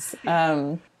expectations.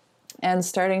 And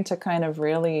starting to kind of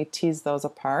really tease those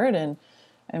apart and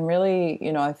really,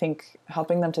 I think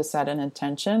helping them to set an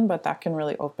intention, but that can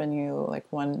really open you. Like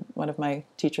one of my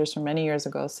teachers from many years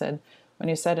ago said, when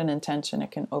you set an intention,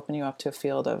 it can open you up to a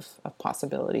field of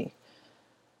possibility.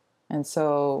 And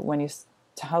so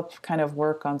to help kind of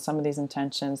work on some of these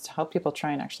intentions, to help people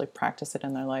try and actually practice it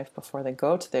in their life before they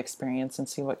go to the experience and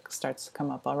see what starts to come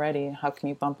up already. How can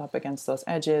you bump up against those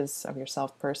edges of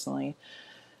yourself personally?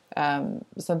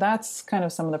 So that's kind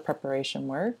of some of the preparation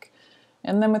work.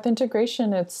 And then with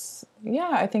integration,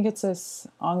 I think it's this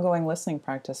ongoing listening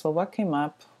practice. Well, what came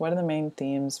up? What are the main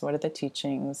themes? What are the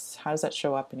teachings? How does that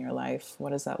show up in your life?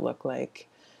 What does that look like?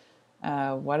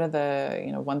 What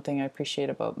are one thing I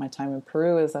appreciate about my time in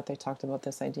Peru is that they talked about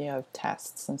this idea of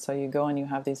tests. And so you go and you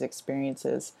have these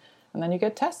experiences and then you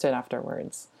get tested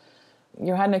afterwards.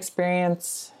 You had an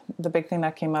experience, the big thing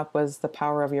that came up was the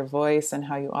power of your voice and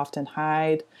how you often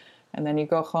hide. And then you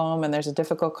go home and there's a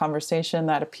difficult conversation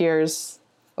that appears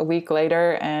a week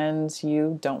later and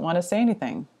you don't want to say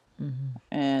anything.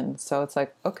 And so it's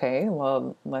like, okay,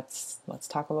 well, let's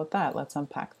talk about that. Let's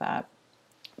unpack that.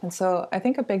 And so I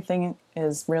think a big thing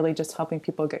is really just helping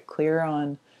people get clear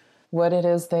on what it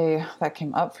is that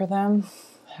came up for them.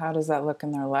 How does that look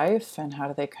in their life? And how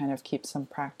do they kind of keep some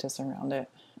practice around it?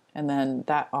 And then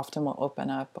that often will open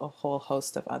up a whole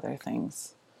host of other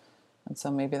things. And so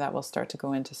maybe that will start to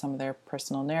go into some of their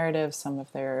personal narratives, some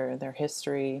of their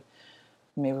history.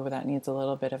 Maybe that needs a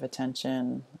little bit of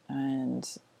attention. And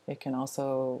it can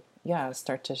also, yeah,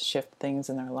 start to shift things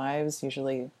in their lives.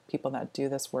 Usually people that do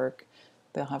this work,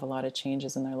 they'll have a lot of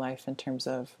changes in their life in terms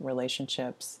of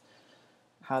relationships,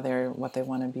 what they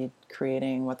want to be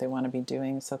creating, what they want to be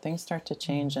doing. So things start to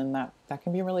change, and that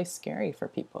can be really scary for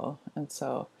people. And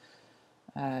so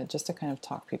just to kind of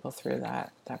talk people through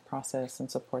that process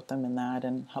and support them in that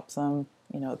and help them,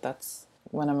 that's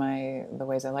one of the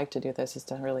ways I like to do this, is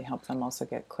to really help them also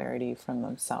get clarity from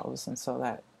themselves. And so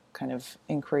that kind of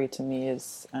inquiry to me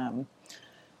is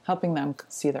helping them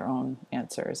see their own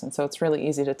answers. And so it's really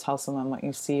easy to tell someone what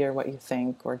you see or what you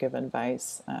think or give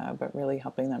advice, but really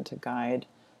helping them to guide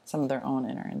some of their own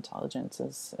inner intelligence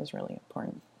is really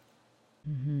important.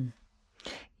 Mm-hmm.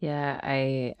 Yeah,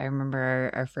 I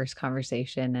remember our first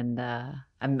conversation, and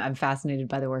I'm fascinated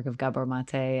by the work of Gabor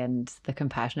Maté and the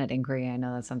compassionate inquiry. I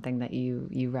know that's something that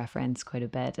you reference quite a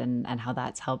bit, and how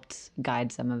that's helped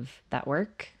guide some of that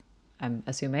work, I'm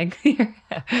assuming.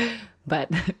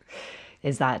 But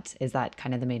is that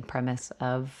kind of the main premise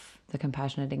of the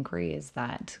compassionate inquiry? Is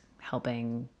that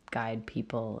helping guide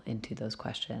people into those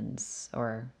questions,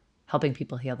 or helping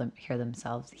people heal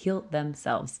themselves?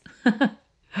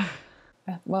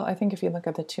 Well, I think if you look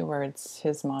at the two words,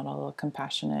 his model,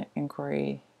 compassionate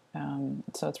inquiry,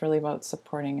 so it's really about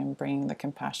supporting and bringing the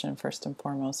compassion first and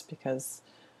foremost, because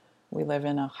we live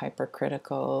in a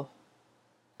hypercritical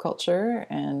culture,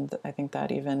 and I think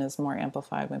that even is more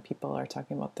amplified when people are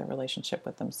talking about their relationship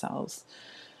with themselves.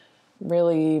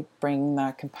 Really bring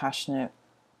that compassionate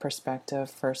perspective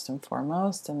first and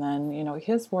foremost, and then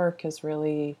his work is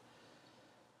really.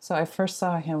 So I first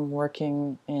saw him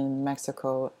working in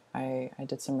Mexico. I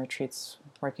did some retreats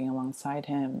working alongside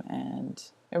him, and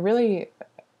it really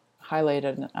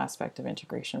highlighted an aspect of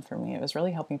integration for me. It was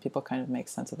really helping people kind of make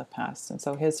sense of the past. And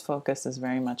so his focus is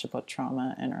very much about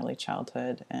trauma and early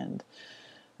childhood, and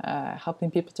helping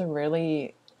people to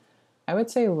really, I would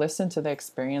say, listen to the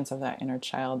experience of that inner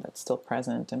child that's still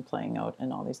present and playing out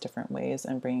in all these different ways,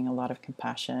 and bringing a lot of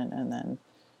compassion. And then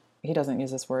he doesn't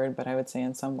use this word, but I would say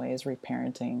in some ways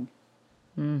reparenting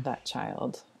that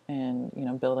child,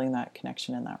 and building that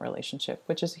connection in that relationship,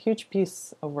 which is a huge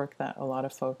piece of work that a lot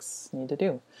of folks need to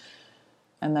do.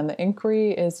 And then the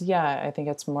inquiry is, I think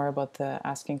it's more about the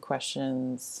asking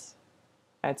questions.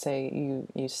 I'd say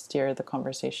you steer the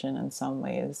conversation in some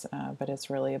ways, but it's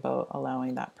really about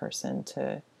allowing that person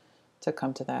to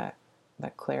come to that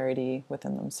clarity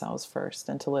within themselves first,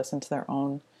 and to listen to their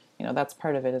own. That's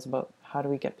part of it, is about how do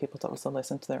we get people to also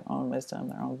listen to their own wisdom,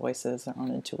 their own voices, their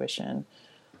own intuition,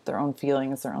 their own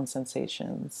feelings, their own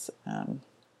sensations.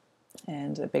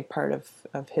 And a big part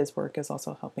of his work is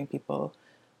also helping people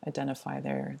identify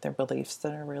their beliefs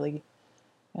that are really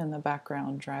in the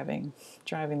background driving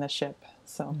the ship.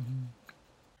 So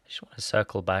I just want to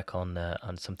circle back on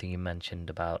something you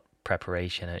mentioned about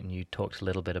preparation, and you talked a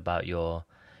little bit about your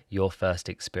first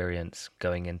experience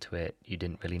going into it. You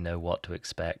didn't really know what to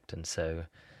expect, and so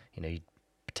you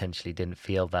potentially didn't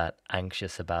feel that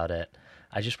anxious about it.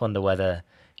 I just wonder whether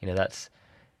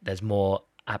there's more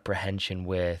apprehension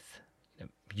with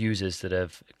users that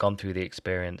have gone through the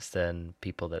experience than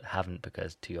people that haven't,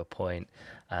 because to your point,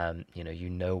 you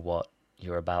know what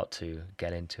you're about to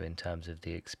get into in terms of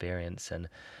the experience, and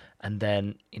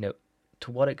then to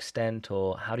what extent,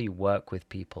 or how do you work with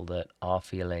people that are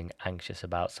feeling anxious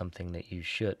about something that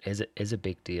is a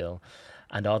big deal,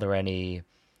 and are there any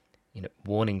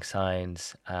warning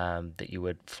signs that you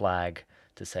would flag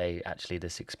to say, actually,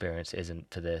 this experience isn't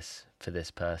for this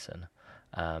person?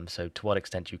 So to what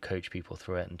extent do you coach people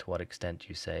through it, and to what extent do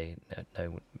you say,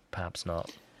 no, perhaps not?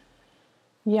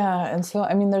 yeah, and so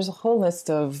there's a whole list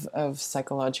of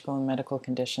psychological and medical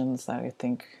conditions that I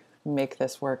think make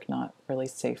this work not really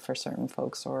safe for certain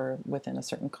folks or within a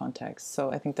certain context.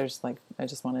 So I think there's I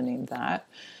just want to name that.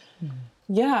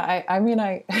 Yeah,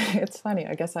 I it's funny.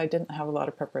 I guess I didn't have a lot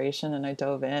of preparation, and I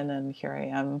dove in, and here I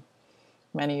am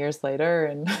many years later,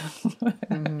 and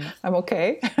I'm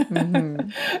okay.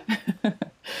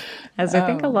 As I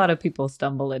think a lot of people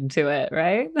stumble into it,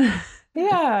 right?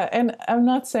 Yeah, and I'm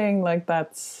not saying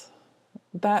that's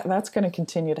going to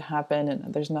continue to happen,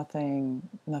 and there's nothing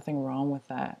wrong with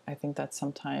that. I think that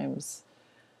sometimes,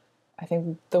 I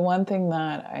think the one thing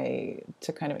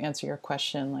to kind of answer your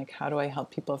question, like how do I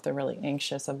help people if they're really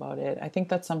anxious about it, I think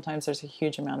that sometimes there's a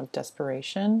huge amount of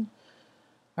desperation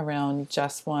around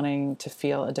just wanting to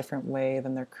feel a different way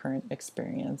than their current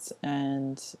experience.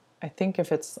 And I think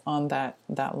if it's on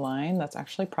that line, that's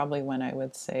actually probably when I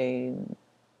would say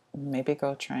maybe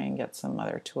go try and get some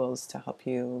other tools to help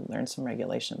you learn some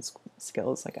regulation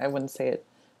skills. Like I wouldn't say it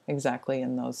exactly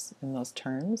in those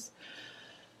terms.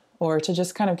 or to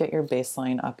just kind of get your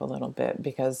baseline up a little bit,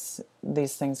 because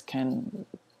these things can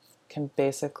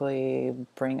basically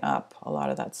bring up a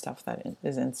lot of that stuff that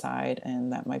is inside,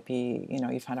 and that might be,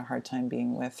 you've had a hard time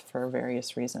being with for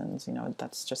various reasons.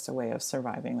 That's just a way of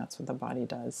surviving. That's what the body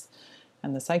does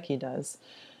and the psyche does.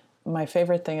 My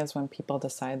favorite thing is when people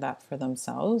decide that for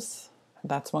themselves.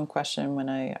 That's one question when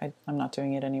I'm not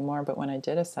doing it anymore, but when I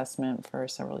did assessment for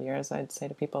several years, I'd say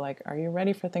to people like, are you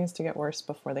ready for things to get worse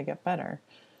before they get better?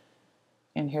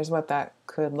 And here's what that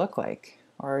could look like.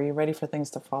 Or are you ready for things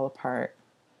to fall apart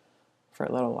for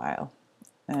a little while?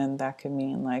 And that could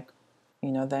mean like,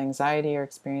 the anxiety you're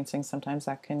experiencing, sometimes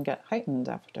that can get heightened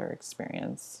after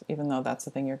experience, even though that's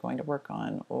the thing you're going to work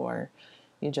on. Or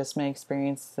you just may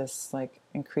experience this like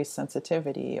increased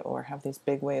sensitivity or have these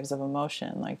big waves of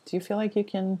emotion. Like, do you feel like you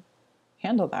can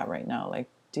handle that right now? Like,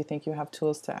 do you think you have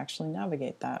tools to actually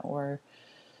navigate that? Or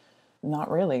not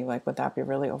really? Like, would that be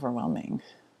really overwhelming?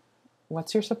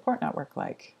 What's your support network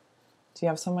like? Do you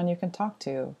have someone you can talk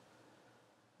to?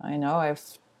 I know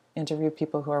I've interviewed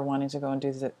people who are wanting to go and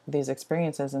do these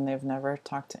experiences, and they've never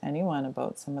talked to anyone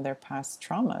about some of their past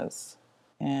traumas.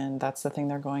 And that's the thing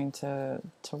they're going to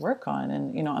work on.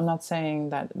 And, I'm not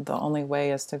saying that the only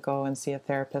way is to go and see a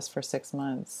therapist for 6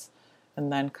 months and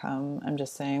then come. I'm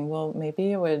just saying, well,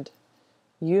 maybe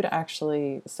you'd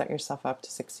actually set yourself up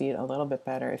to succeed a little bit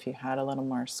better if you had a little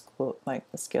more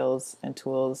skills and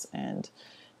tools, and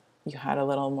you had a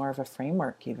little more of a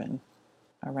framework even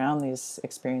around these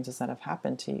experiences that have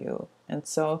happened to you. And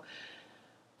so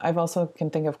I've also can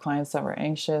think of clients that were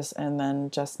anxious and then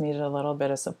just needed a little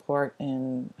bit of support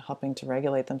in helping to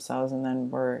regulate themselves, and then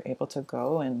were able to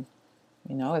go and,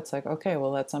 it's like, okay,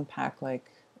 well, let's unpack, like,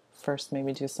 first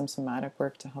maybe do some somatic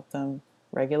work to help them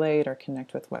regulate or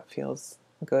connect with what feels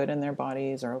good in their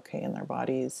bodies or okay in their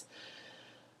bodies.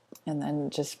 And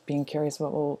then just being curious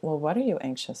about, well, what are you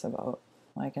anxious about?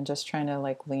 Like, and just trying to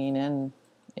like lean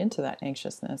into that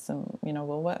anxiousness and,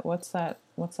 what's that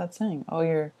saying? Oh,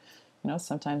 you're,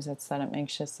 sometimes it's that I'm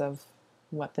anxious of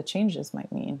what the changes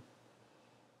might mean.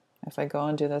 If I go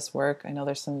and do this work, I know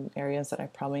there's some areas that I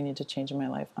probably need to change in my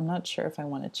life. I'm not sure if I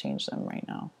want to change them right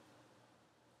now.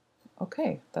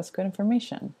 Okay, that's good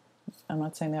information. I'm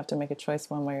not saying they have to make a choice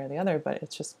one way or the other, but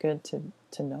it's just good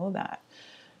to know that.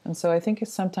 And so I think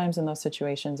sometimes in those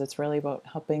situations, it's really about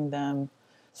helping them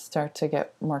start to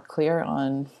get more clear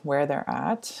on where they're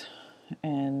at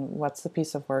and what's the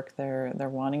piece of work they're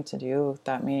wanting to do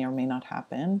that may or may not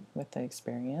happen with the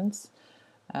experience,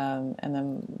 and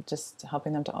then just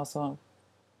helping them to also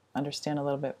understand a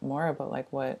little bit more about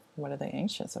like what are they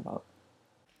anxious about.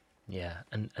 Yeah,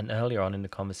 and earlier on in the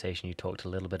conversation, you talked a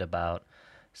little bit about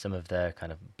some of the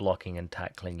kind of blocking and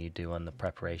tackling you do on the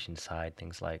preparation side,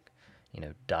 things like,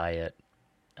 diet,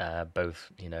 both,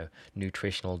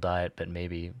 nutritional diet, but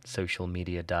maybe social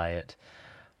media diet.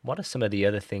 What are some of the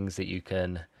other things that you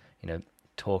can,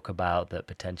 talk about that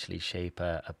potentially shape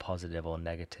a positive or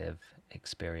negative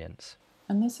experience?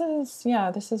 And this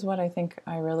is what I think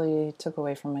I really took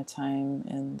away from my time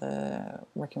in the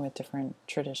working with different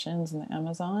traditions in the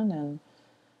Amazon. And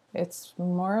it's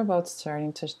more about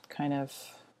starting to kind of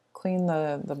clean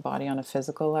the body on a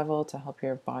physical level to help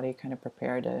your body kind of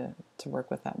prepare to work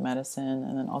with that medicine,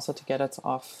 and then also to get us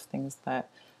off things that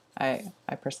I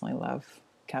personally love,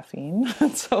 caffeine.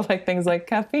 So like things like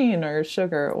caffeine or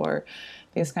sugar or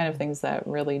these kind of things that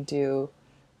really do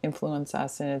influence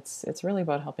us, and it's really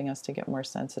about helping us to get more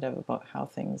sensitive about how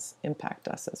things impact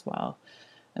us as well.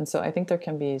 And so I think there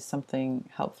can be something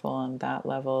helpful on that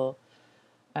level,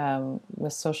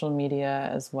 with social media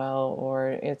as well, or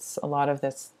it's a lot of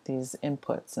these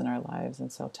inputs in our lives, and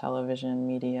so television,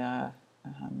 media,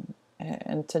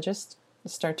 and to just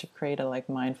start to create a like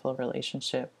mindful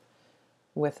relationship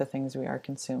with the things we are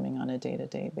consuming on a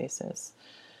day-to-day basis.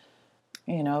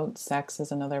 Sex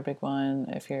is another big one.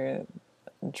 If you're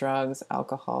drugs,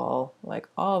 alcohol, like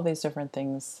all of these different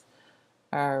things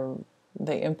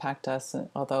they impact us,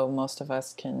 although most of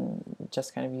us can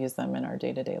just kind of use them in our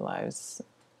day-to-day lives,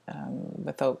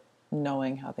 without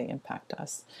knowing how they impact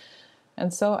us.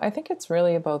 And so I think it's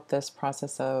really about this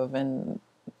process of, and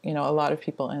a lot of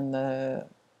people in the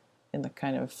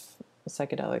kind of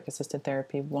psychedelic assisted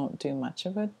therapy won't do much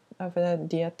of a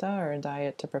dieta or a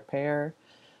diet to prepare.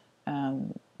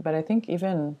 But I think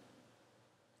even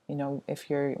if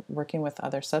you're working with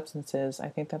other substances, I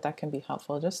think that can be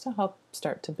helpful just to help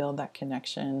start to build that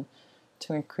connection,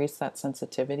 to increase that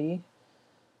sensitivity.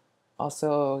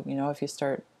 Also, if you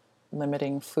start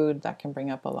limiting food, that can bring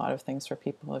up a lot of things for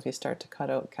people. If you start to cut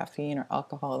out caffeine or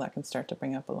alcohol, that can start to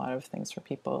bring up a lot of things for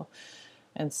people.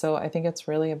 And so I think it's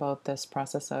really about this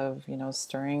process of,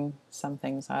 stirring some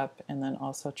things up and then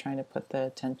also trying to put the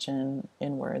attention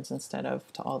inwards instead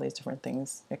of to all these different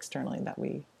things externally that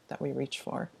we reach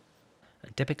for.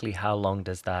 Typically, how long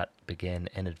does that begin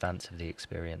in advance of the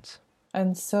experience?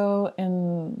 And so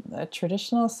in a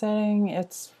traditional setting,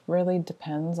 it's really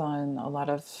depends on a lot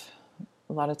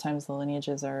of times the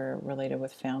lineages are related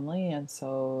with family, and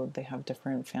so they have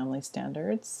different family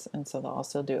standards, and so they'll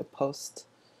also do a post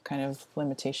kind of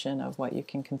limitation of what you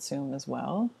can consume as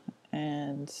well.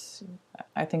 And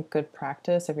I think good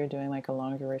practice if you're doing like a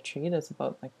longer retreat is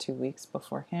about like 2 weeks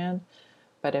beforehand.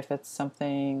 But if it's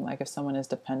something like if someone is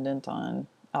dependent on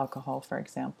alcohol, for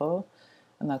example,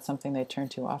 and that's something they turn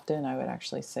to often, I would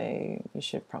actually say you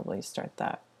should probably start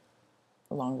that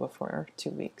long before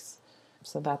 2 weeks.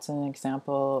 So that's an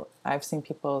example. I've seen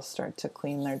people start to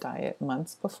clean their diet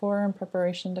months before in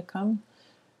preparation to come.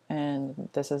 And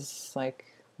this is like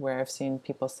where I've seen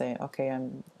people say, okay,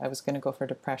 I was going to go for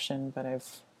depression, but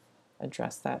I've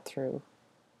addressed that through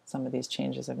some of these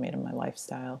changes I've made in my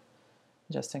lifestyle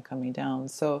just in coming down.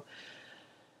 So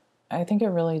I think it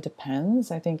really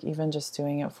depends. I think even just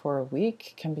doing it for a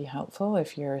week can be helpful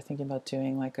if you're thinking about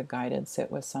doing like a guided sit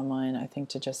with someone. I think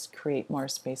to just create more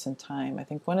space and time. I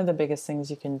think one of the biggest things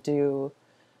you can do,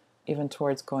 even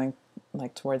towards going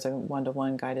like towards a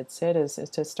one-to-one guided sit, is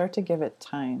to start to give it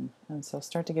time. And so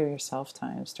start to give yourself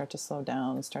time, start to slow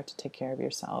down, start to take care of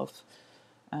yourself.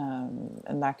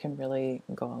 And that can really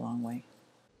go a long way.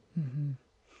 Mm-hmm.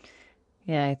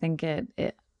 Yeah, I think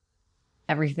it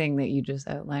everything that you just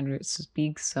outlined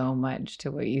speaks so much to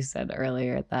what you said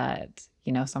earlier that,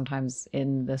 sometimes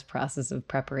in this process of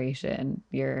preparation,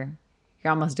 you're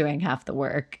almost doing half the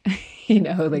work, like you've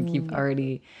Mm,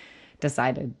 already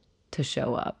decided to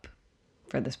show up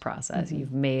for this process. mm-hmm.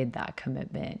 You've made that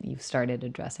commitment. You've started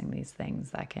addressing these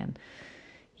things that can,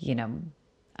 you know,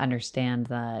 understand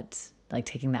that, like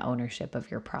taking that ownership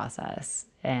of your process.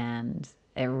 And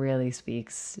it really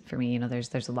speaks for me.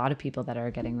 There's a lot of people that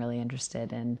are getting really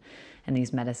interested in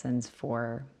these medicines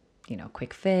for,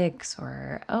 quick fix,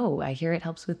 or, oh, I hear it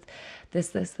helps with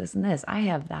this, and this. I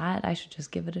have that. I should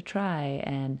just give it a try.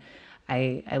 And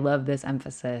I love this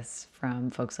emphasis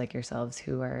from folks like yourselves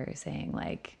who are saying,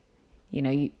 like,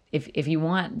 if you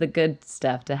want the good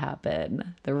stuff to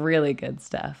happen, the really good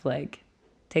stuff, like,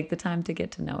 take the time to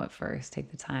get to know it first.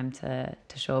 Take the time to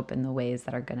show up in the ways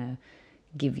that are going to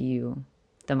give you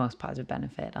the most positive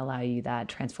benefit, allow you that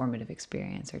transformative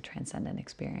experience or transcendent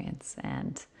experience.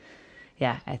 And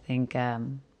yeah, I think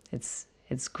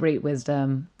it's great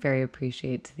wisdom. Very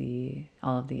appreciate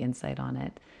all of the insight on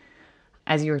it.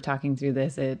 As you were talking through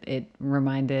this, it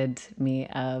reminded me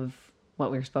of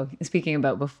what we were speaking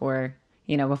about before,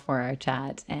 before our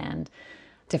chat, and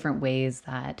different ways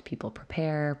that people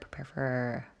prepare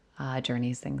for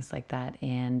journeys, things like that.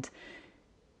 And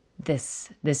this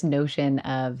notion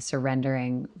of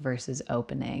surrendering versus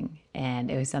opening. And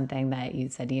it was something that you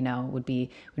said, would be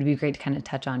great to kind of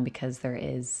touch on, because there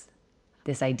is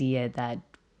this idea that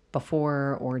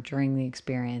before or during the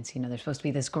experience, there's supposed to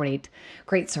be this great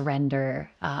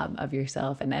surrender of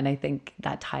yourself. And I think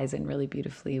that ties in really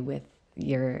beautifully with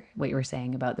what you were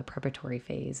saying about the preparatory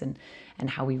phase, and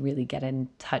how we really get in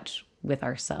touch with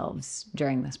ourselves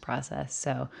during this process.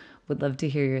 So would love to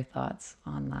hear your thoughts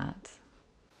on that.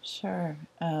 Sure.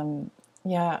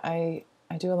 Yeah, I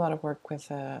do a lot of work with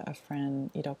a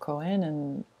friend, Ido Cohen,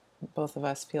 and both of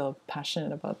us feel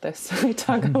passionate about this. So we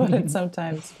talk about it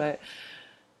sometimes, but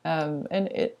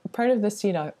and part of this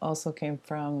seed also came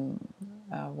from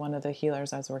one of the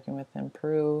healers I was working with in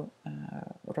Peru.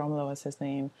 Romulo was his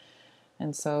name,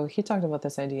 and so he talked about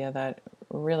this idea that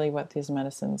really what these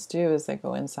medicines do is they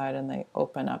go inside and they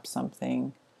open up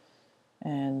something.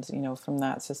 And, from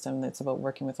that system, it's about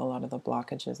working with a lot of the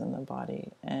blockages in the body.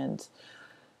 And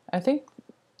I think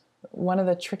one of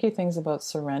the tricky things about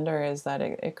surrender is that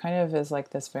it kind of is like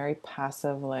this very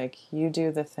passive, like, you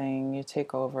do the thing, you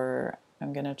take over,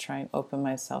 I'm going to try and open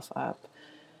myself up.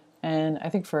 And I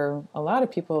think for a lot of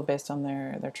people, based on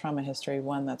their trauma history,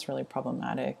 one, that's really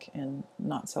problematic and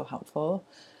not so helpful.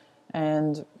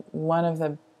 And one of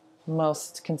the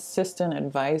most consistent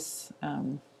advice,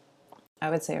 I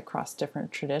would say across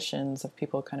different traditions of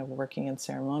people kind of working in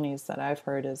ceremonies that I've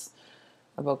heard, is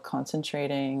about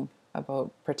concentrating,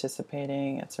 about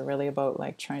participating. It's really about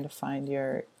like trying to find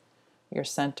your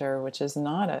center, which is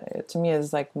to me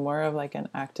is like more of like an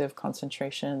active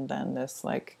concentration than this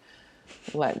like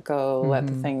let go, let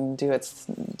the thing do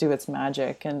its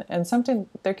magic. And something,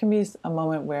 there can be a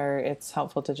moment where it's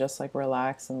helpful to just like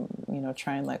relax and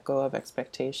try and let go of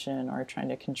expectation or trying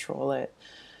to control it.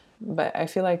 But I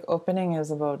feel like opening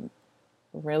is about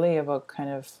really about kind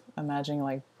of imagining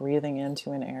like breathing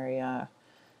into an area.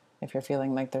 If you're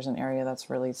feeling like there's an area that's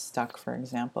really stuck, for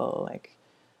example, like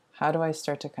how do I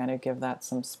start to kind of give that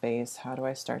some space? How do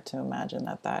I start to imagine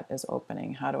that that is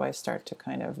opening? How do I start to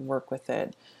kind of work with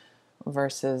it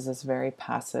versus this very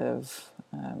passive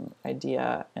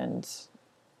idea and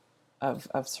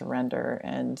of surrender?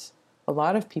 And a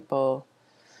lot of people,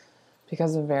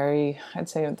 because of I'd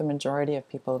say the majority of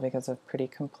people, because of pretty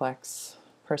complex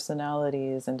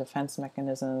personalities and defense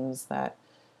mechanisms that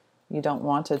you don't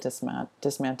want to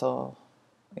dismantle,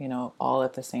 all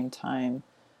at the same time.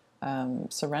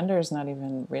 Surrender is not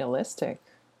even realistic,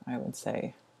 I would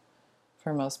say,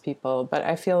 for most people. But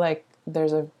I feel like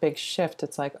there's a big shift.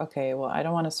 It's like, okay, well, I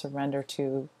don't want to surrender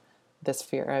to this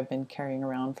fear I've been carrying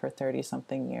around for 30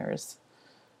 something years,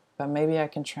 but maybe I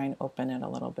can try and open it a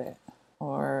little bit.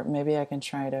 Or maybe I can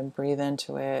try to breathe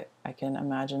into it. I can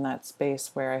imagine that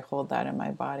space where I hold that in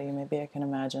my body. Maybe I can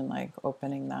imagine like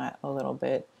opening that a little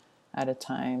bit at a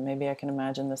time. Maybe I can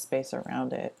imagine the space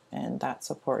around it and that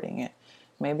supporting it.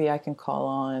 Maybe I can call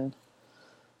on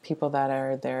people that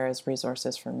are there as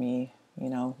resources for me,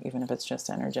 even if it's just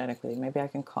energetically. Maybe I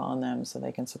can call on them so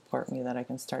they can support me, that I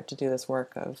can start to do this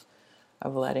work of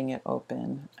letting it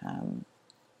open.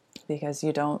 Because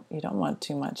you don't want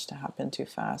too much to happen too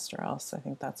fast, or else I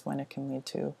think that's when it can lead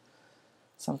to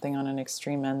something on an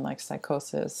extreme end like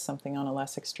psychosis, something on a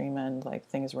less extreme end like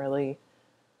things really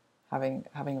having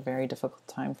a very difficult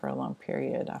time for a long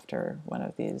period after one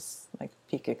of these like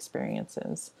peak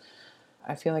experiences.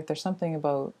 I feel like there's something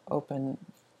about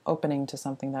opening to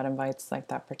something that invites like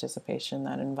that participation,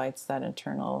 that invites that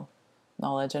internal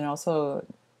knowledge, and also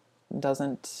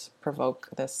doesn't provoke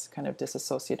this kind of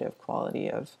disassociative quality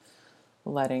of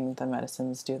letting the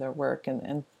medicines do their work.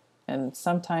 And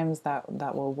sometimes that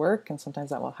will work, and sometimes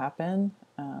that will happen.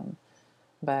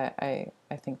 But I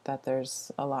think that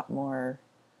there's a lot more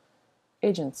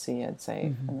agency, I'd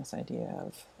say, in this idea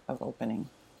of opening.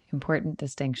 Important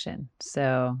distinction.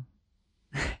 So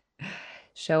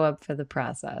show up for the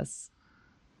process.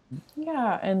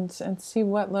 Yeah, and see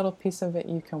what little piece of it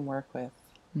you can work with,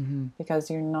 because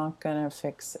you're not gonna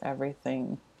fix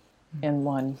everything in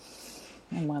one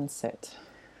sit.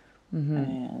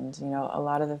 And a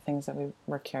lot of the things that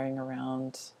we're carrying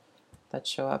around that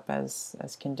show up as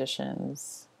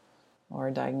conditions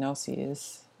or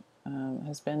diagnoses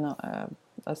has been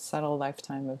a subtle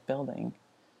lifetime of building.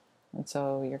 And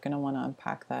so you're going to want to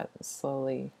unpack that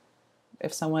slowly.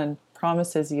 If someone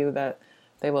promises you that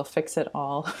they will fix it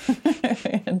all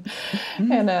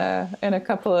in a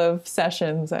couple of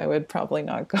sessions, I would probably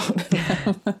not go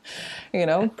to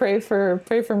them. Pray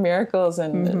for miracles,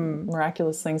 and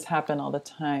miraculous things happen all the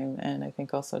time. And I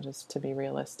think also just to be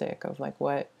realistic of like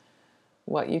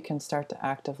what you can start to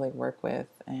actively work with,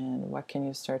 and what can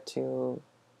you start to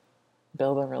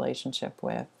build a relationship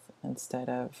with, instead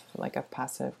of like a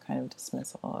passive kind of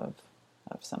dismissal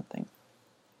of something.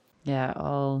 Yeah,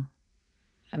 all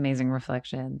amazing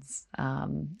reflections,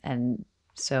 and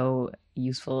so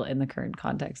useful in the current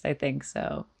context, I think.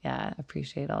 So yeah,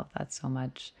 appreciate all of that so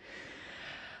much.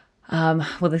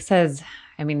 Well, this has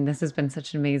been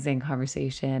such an amazing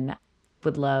conversation.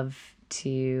 Would love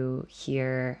to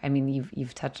hear. I mean,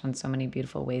 you've touched on so many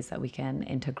beautiful ways that we can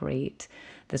integrate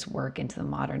this work into the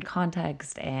modern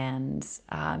context, and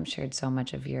shared so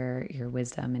much of your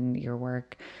wisdom and your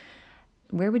work.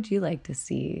 Where would you like to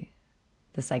see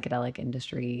the psychedelic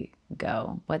industry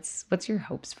go? What's your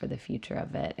hopes for the future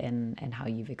of it, and how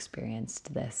you've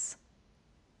experienced this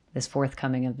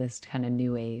forthcoming of this kind of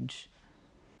new age?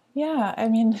 Yeah, I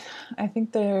mean, I think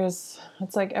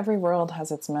it's like every world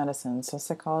has its medicine. So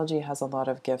psychology has a lot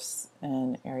of gifts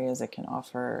and areas it can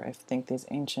offer. I think these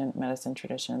ancient medicine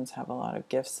traditions have a lot of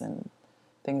gifts and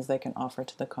things they can offer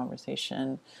to the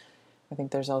conversation. I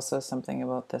think there's also something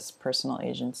about this personal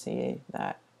agency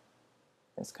that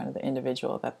is kind of the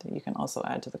individual that you can also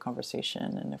add to the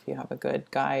conversation. And if you have a good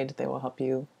guide, they will help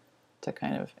you to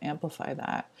kind of amplify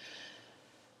that.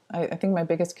 I think my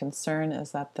biggest concern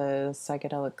is that the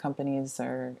psychedelic companies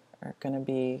are going to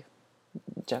be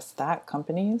just that,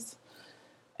 companies.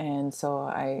 And so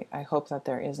I hope that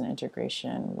there is an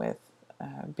integration with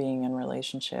being in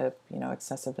relationship.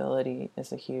 Accessibility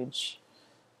is a huge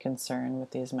concern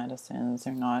with these medicines.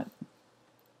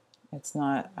 It's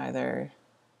not either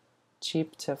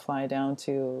cheap to fly down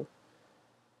to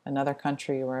another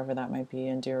country, wherever that might be,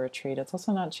 and do a retreat. It's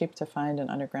also not cheap to find an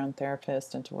underground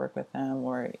therapist and to work with them,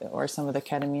 or some of the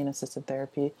ketamine assisted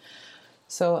therapy.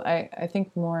 So I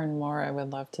think more and more I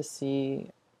would love to see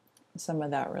some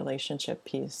of that relationship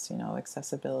piece,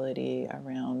 accessibility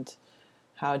around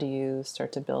how do you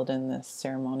start to build in this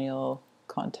ceremonial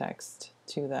context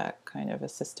to that kind of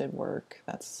assisted work.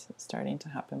 That's starting to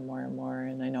happen more and more.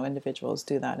 And I know individuals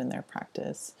do that in their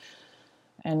practice.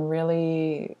 And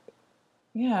really,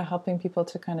 yeah, helping people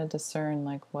to kind of discern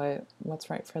like what's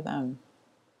right for them.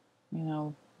 You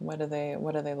know, what are they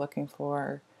looking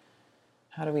for?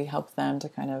 How do we help them to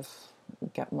kind of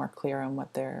get more clear on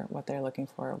what they're looking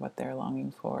for, what they're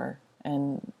longing for,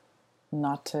 and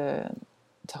not to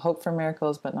hope for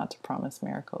miracles, but not to promise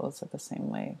miracles at the same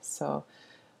way. So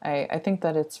I think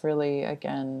that it's really,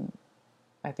 again,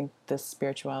 I think this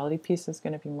spirituality piece is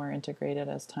going to be more integrated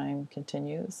as time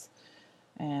continues.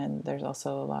 And there's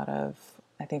also a lot of,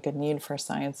 I think, a need for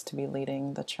science to be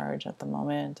leading the charge at the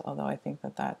moment, although I think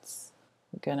that that's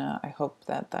I hope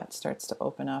that that starts to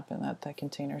open up and that the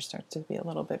container starts to be a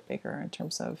little bit bigger in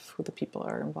terms of who the people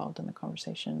are involved in the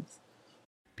conversations.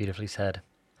 Beautifully said.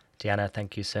 Deanna,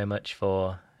 thank you so much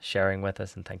for sharing with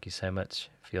us, and thank you so much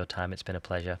for your time. It's been a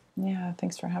pleasure. Yeah,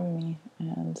 thanks for having me,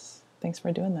 and thanks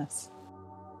for doing this.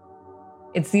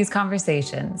 It's these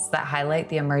conversations that highlight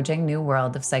the emerging new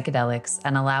world of psychedelics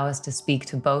and allow us to speak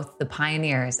to both the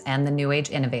pioneers and the new age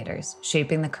innovators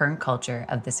shaping the current culture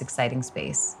of this exciting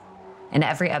space. In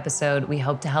every episode, we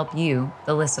hope to help you,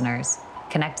 the listeners,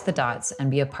 connect the dots and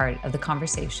be a part of the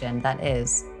conversation that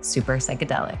is super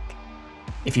psychedelic.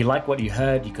 If you like what you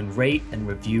heard, you can rate and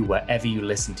review wherever you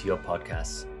listen to your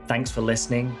podcasts. Thanks for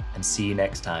listening, and see you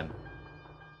next time.